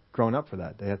be grown up for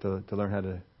that. They have to learn how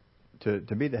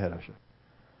to be the head usher.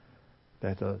 They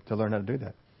have to learn how to do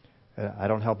that. I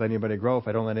don't help anybody grow if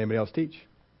I don't let anybody else teach.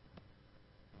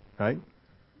 Right?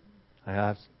 I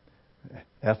have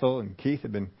Ethel and Keith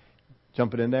have been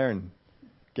jumping in there and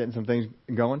getting some things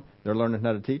going. They're learning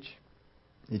how to teach.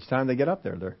 Each time they get up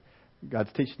there,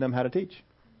 God's teaching them how to teach.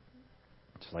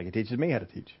 Just like He teaches me how to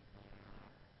teach.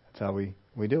 That's how we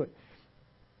do it.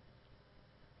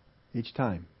 Each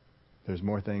time, there's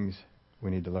more things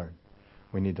we need to learn.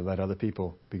 We need to let other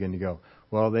people begin to go,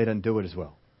 well, they don't do it as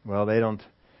well. Well, they don't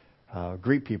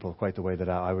greet people quite the way that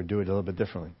I would do it a little bit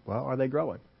differently. Well, are they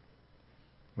growing?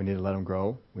 We need to let them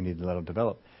grow. We need to let them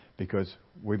develop. Because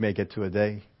we may get to a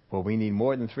day, well, we need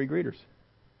more than 3 greeters.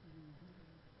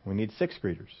 We need 6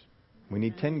 greeters. We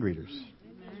need 10 greeters.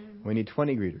 We need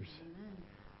 20 greeters.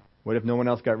 What if no one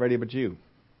else got ready but you?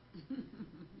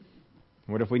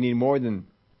 What if we need more than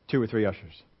 2 or 3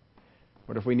 ushers?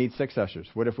 What if we need 6 ushers?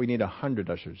 What if we need 100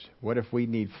 ushers? What if we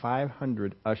need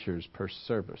 500 ushers per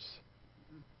service?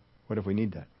 What if we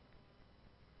need that?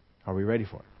 Are we ready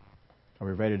for it? Are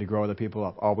we ready to grow other people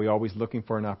up? Are we always looking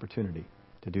for an opportunity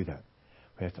to do that?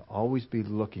 We have to always be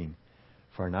looking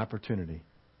for an opportunity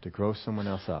to grow someone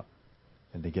else up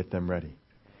and to get them ready.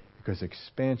 Because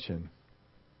expansion,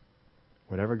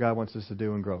 whatever God wants us to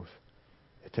do in growth,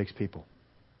 It takes people.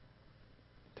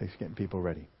 It takes getting people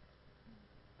ready.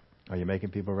 Are you making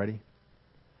people ready?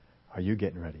 Are you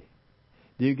getting ready?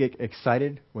 Do you get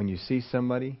excited when you see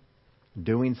somebody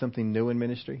doing something new in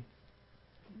ministry?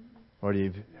 Or do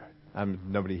you,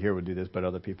 nobody here would do this, but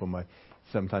other people might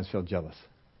sometimes feel jealous.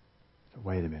 So,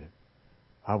 wait a minute.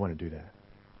 I want to do that.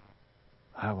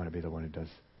 I want to be the one who does.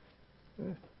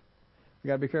 You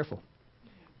got to be careful.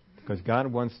 Because God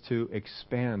wants to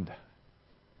expand.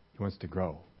 He wants to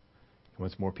grow. He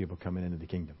wants more people coming into the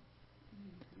kingdom.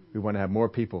 We want to have more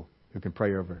people who can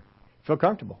pray over. Feel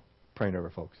comfortable praying over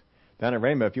folks. Down at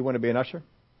Rainbow, if you want to be an usher,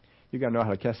 you got to know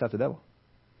how to cast out the devil.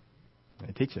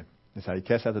 They teach you. This is how you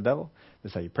cast out the devil.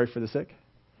 This is how you pray for the sick.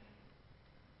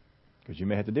 Because you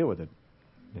may have to deal with it.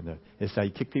 This is how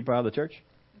you kick people out of the church.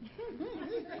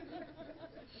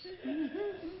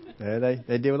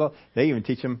 They deal with all. They even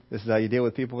teach them. This is how you deal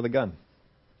with people with a gun.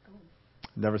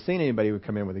 Never seen anybody who would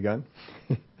come in with a gun,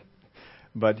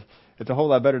 but it's a whole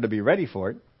lot better to be ready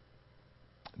for it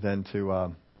than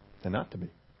not to be.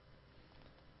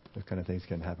 Those kind of things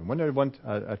can happen. Wasn't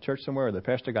there a church somewhere where the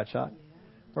pastor got shot?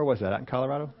 Where was that? Out in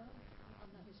Colorado?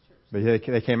 But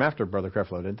they came after Brother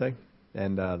Creflo, didn't they?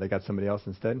 And they got somebody else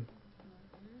instead.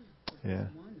 Yeah.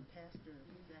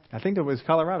 I think it was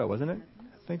Colorado, wasn't it?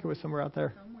 I think it was somewhere out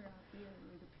there.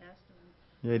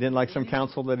 Yeah, he didn't like some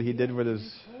counsel that he did with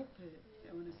his.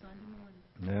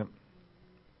 Yeah.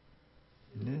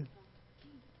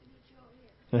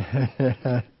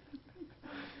 Yeah.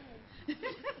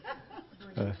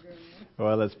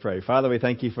 Well, let's pray. Father, we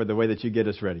thank you for the way that you get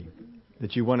us ready,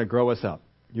 that you want to grow us up.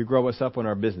 You grow us up in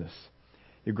our business.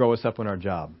 You grow us up in our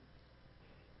job.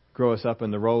 Grow us up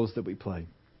in the roles that we play.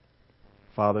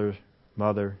 Father,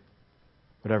 mother,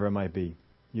 whatever it might be.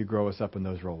 You grow us up in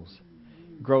those roles.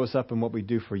 Grow us up in what we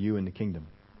do for you in the kingdom.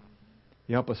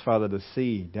 You help us, Father, to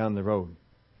see down the road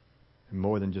and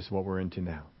more than just what we're into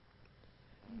now.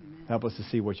 Help us to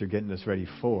see what you're getting us ready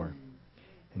for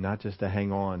and not just to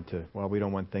hang on to, well, we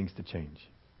don't want things to change.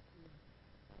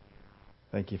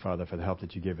 Thank you, Father, for the help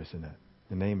that you give us in that.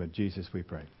 In the name of Jesus we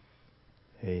pray.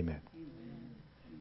 Amen.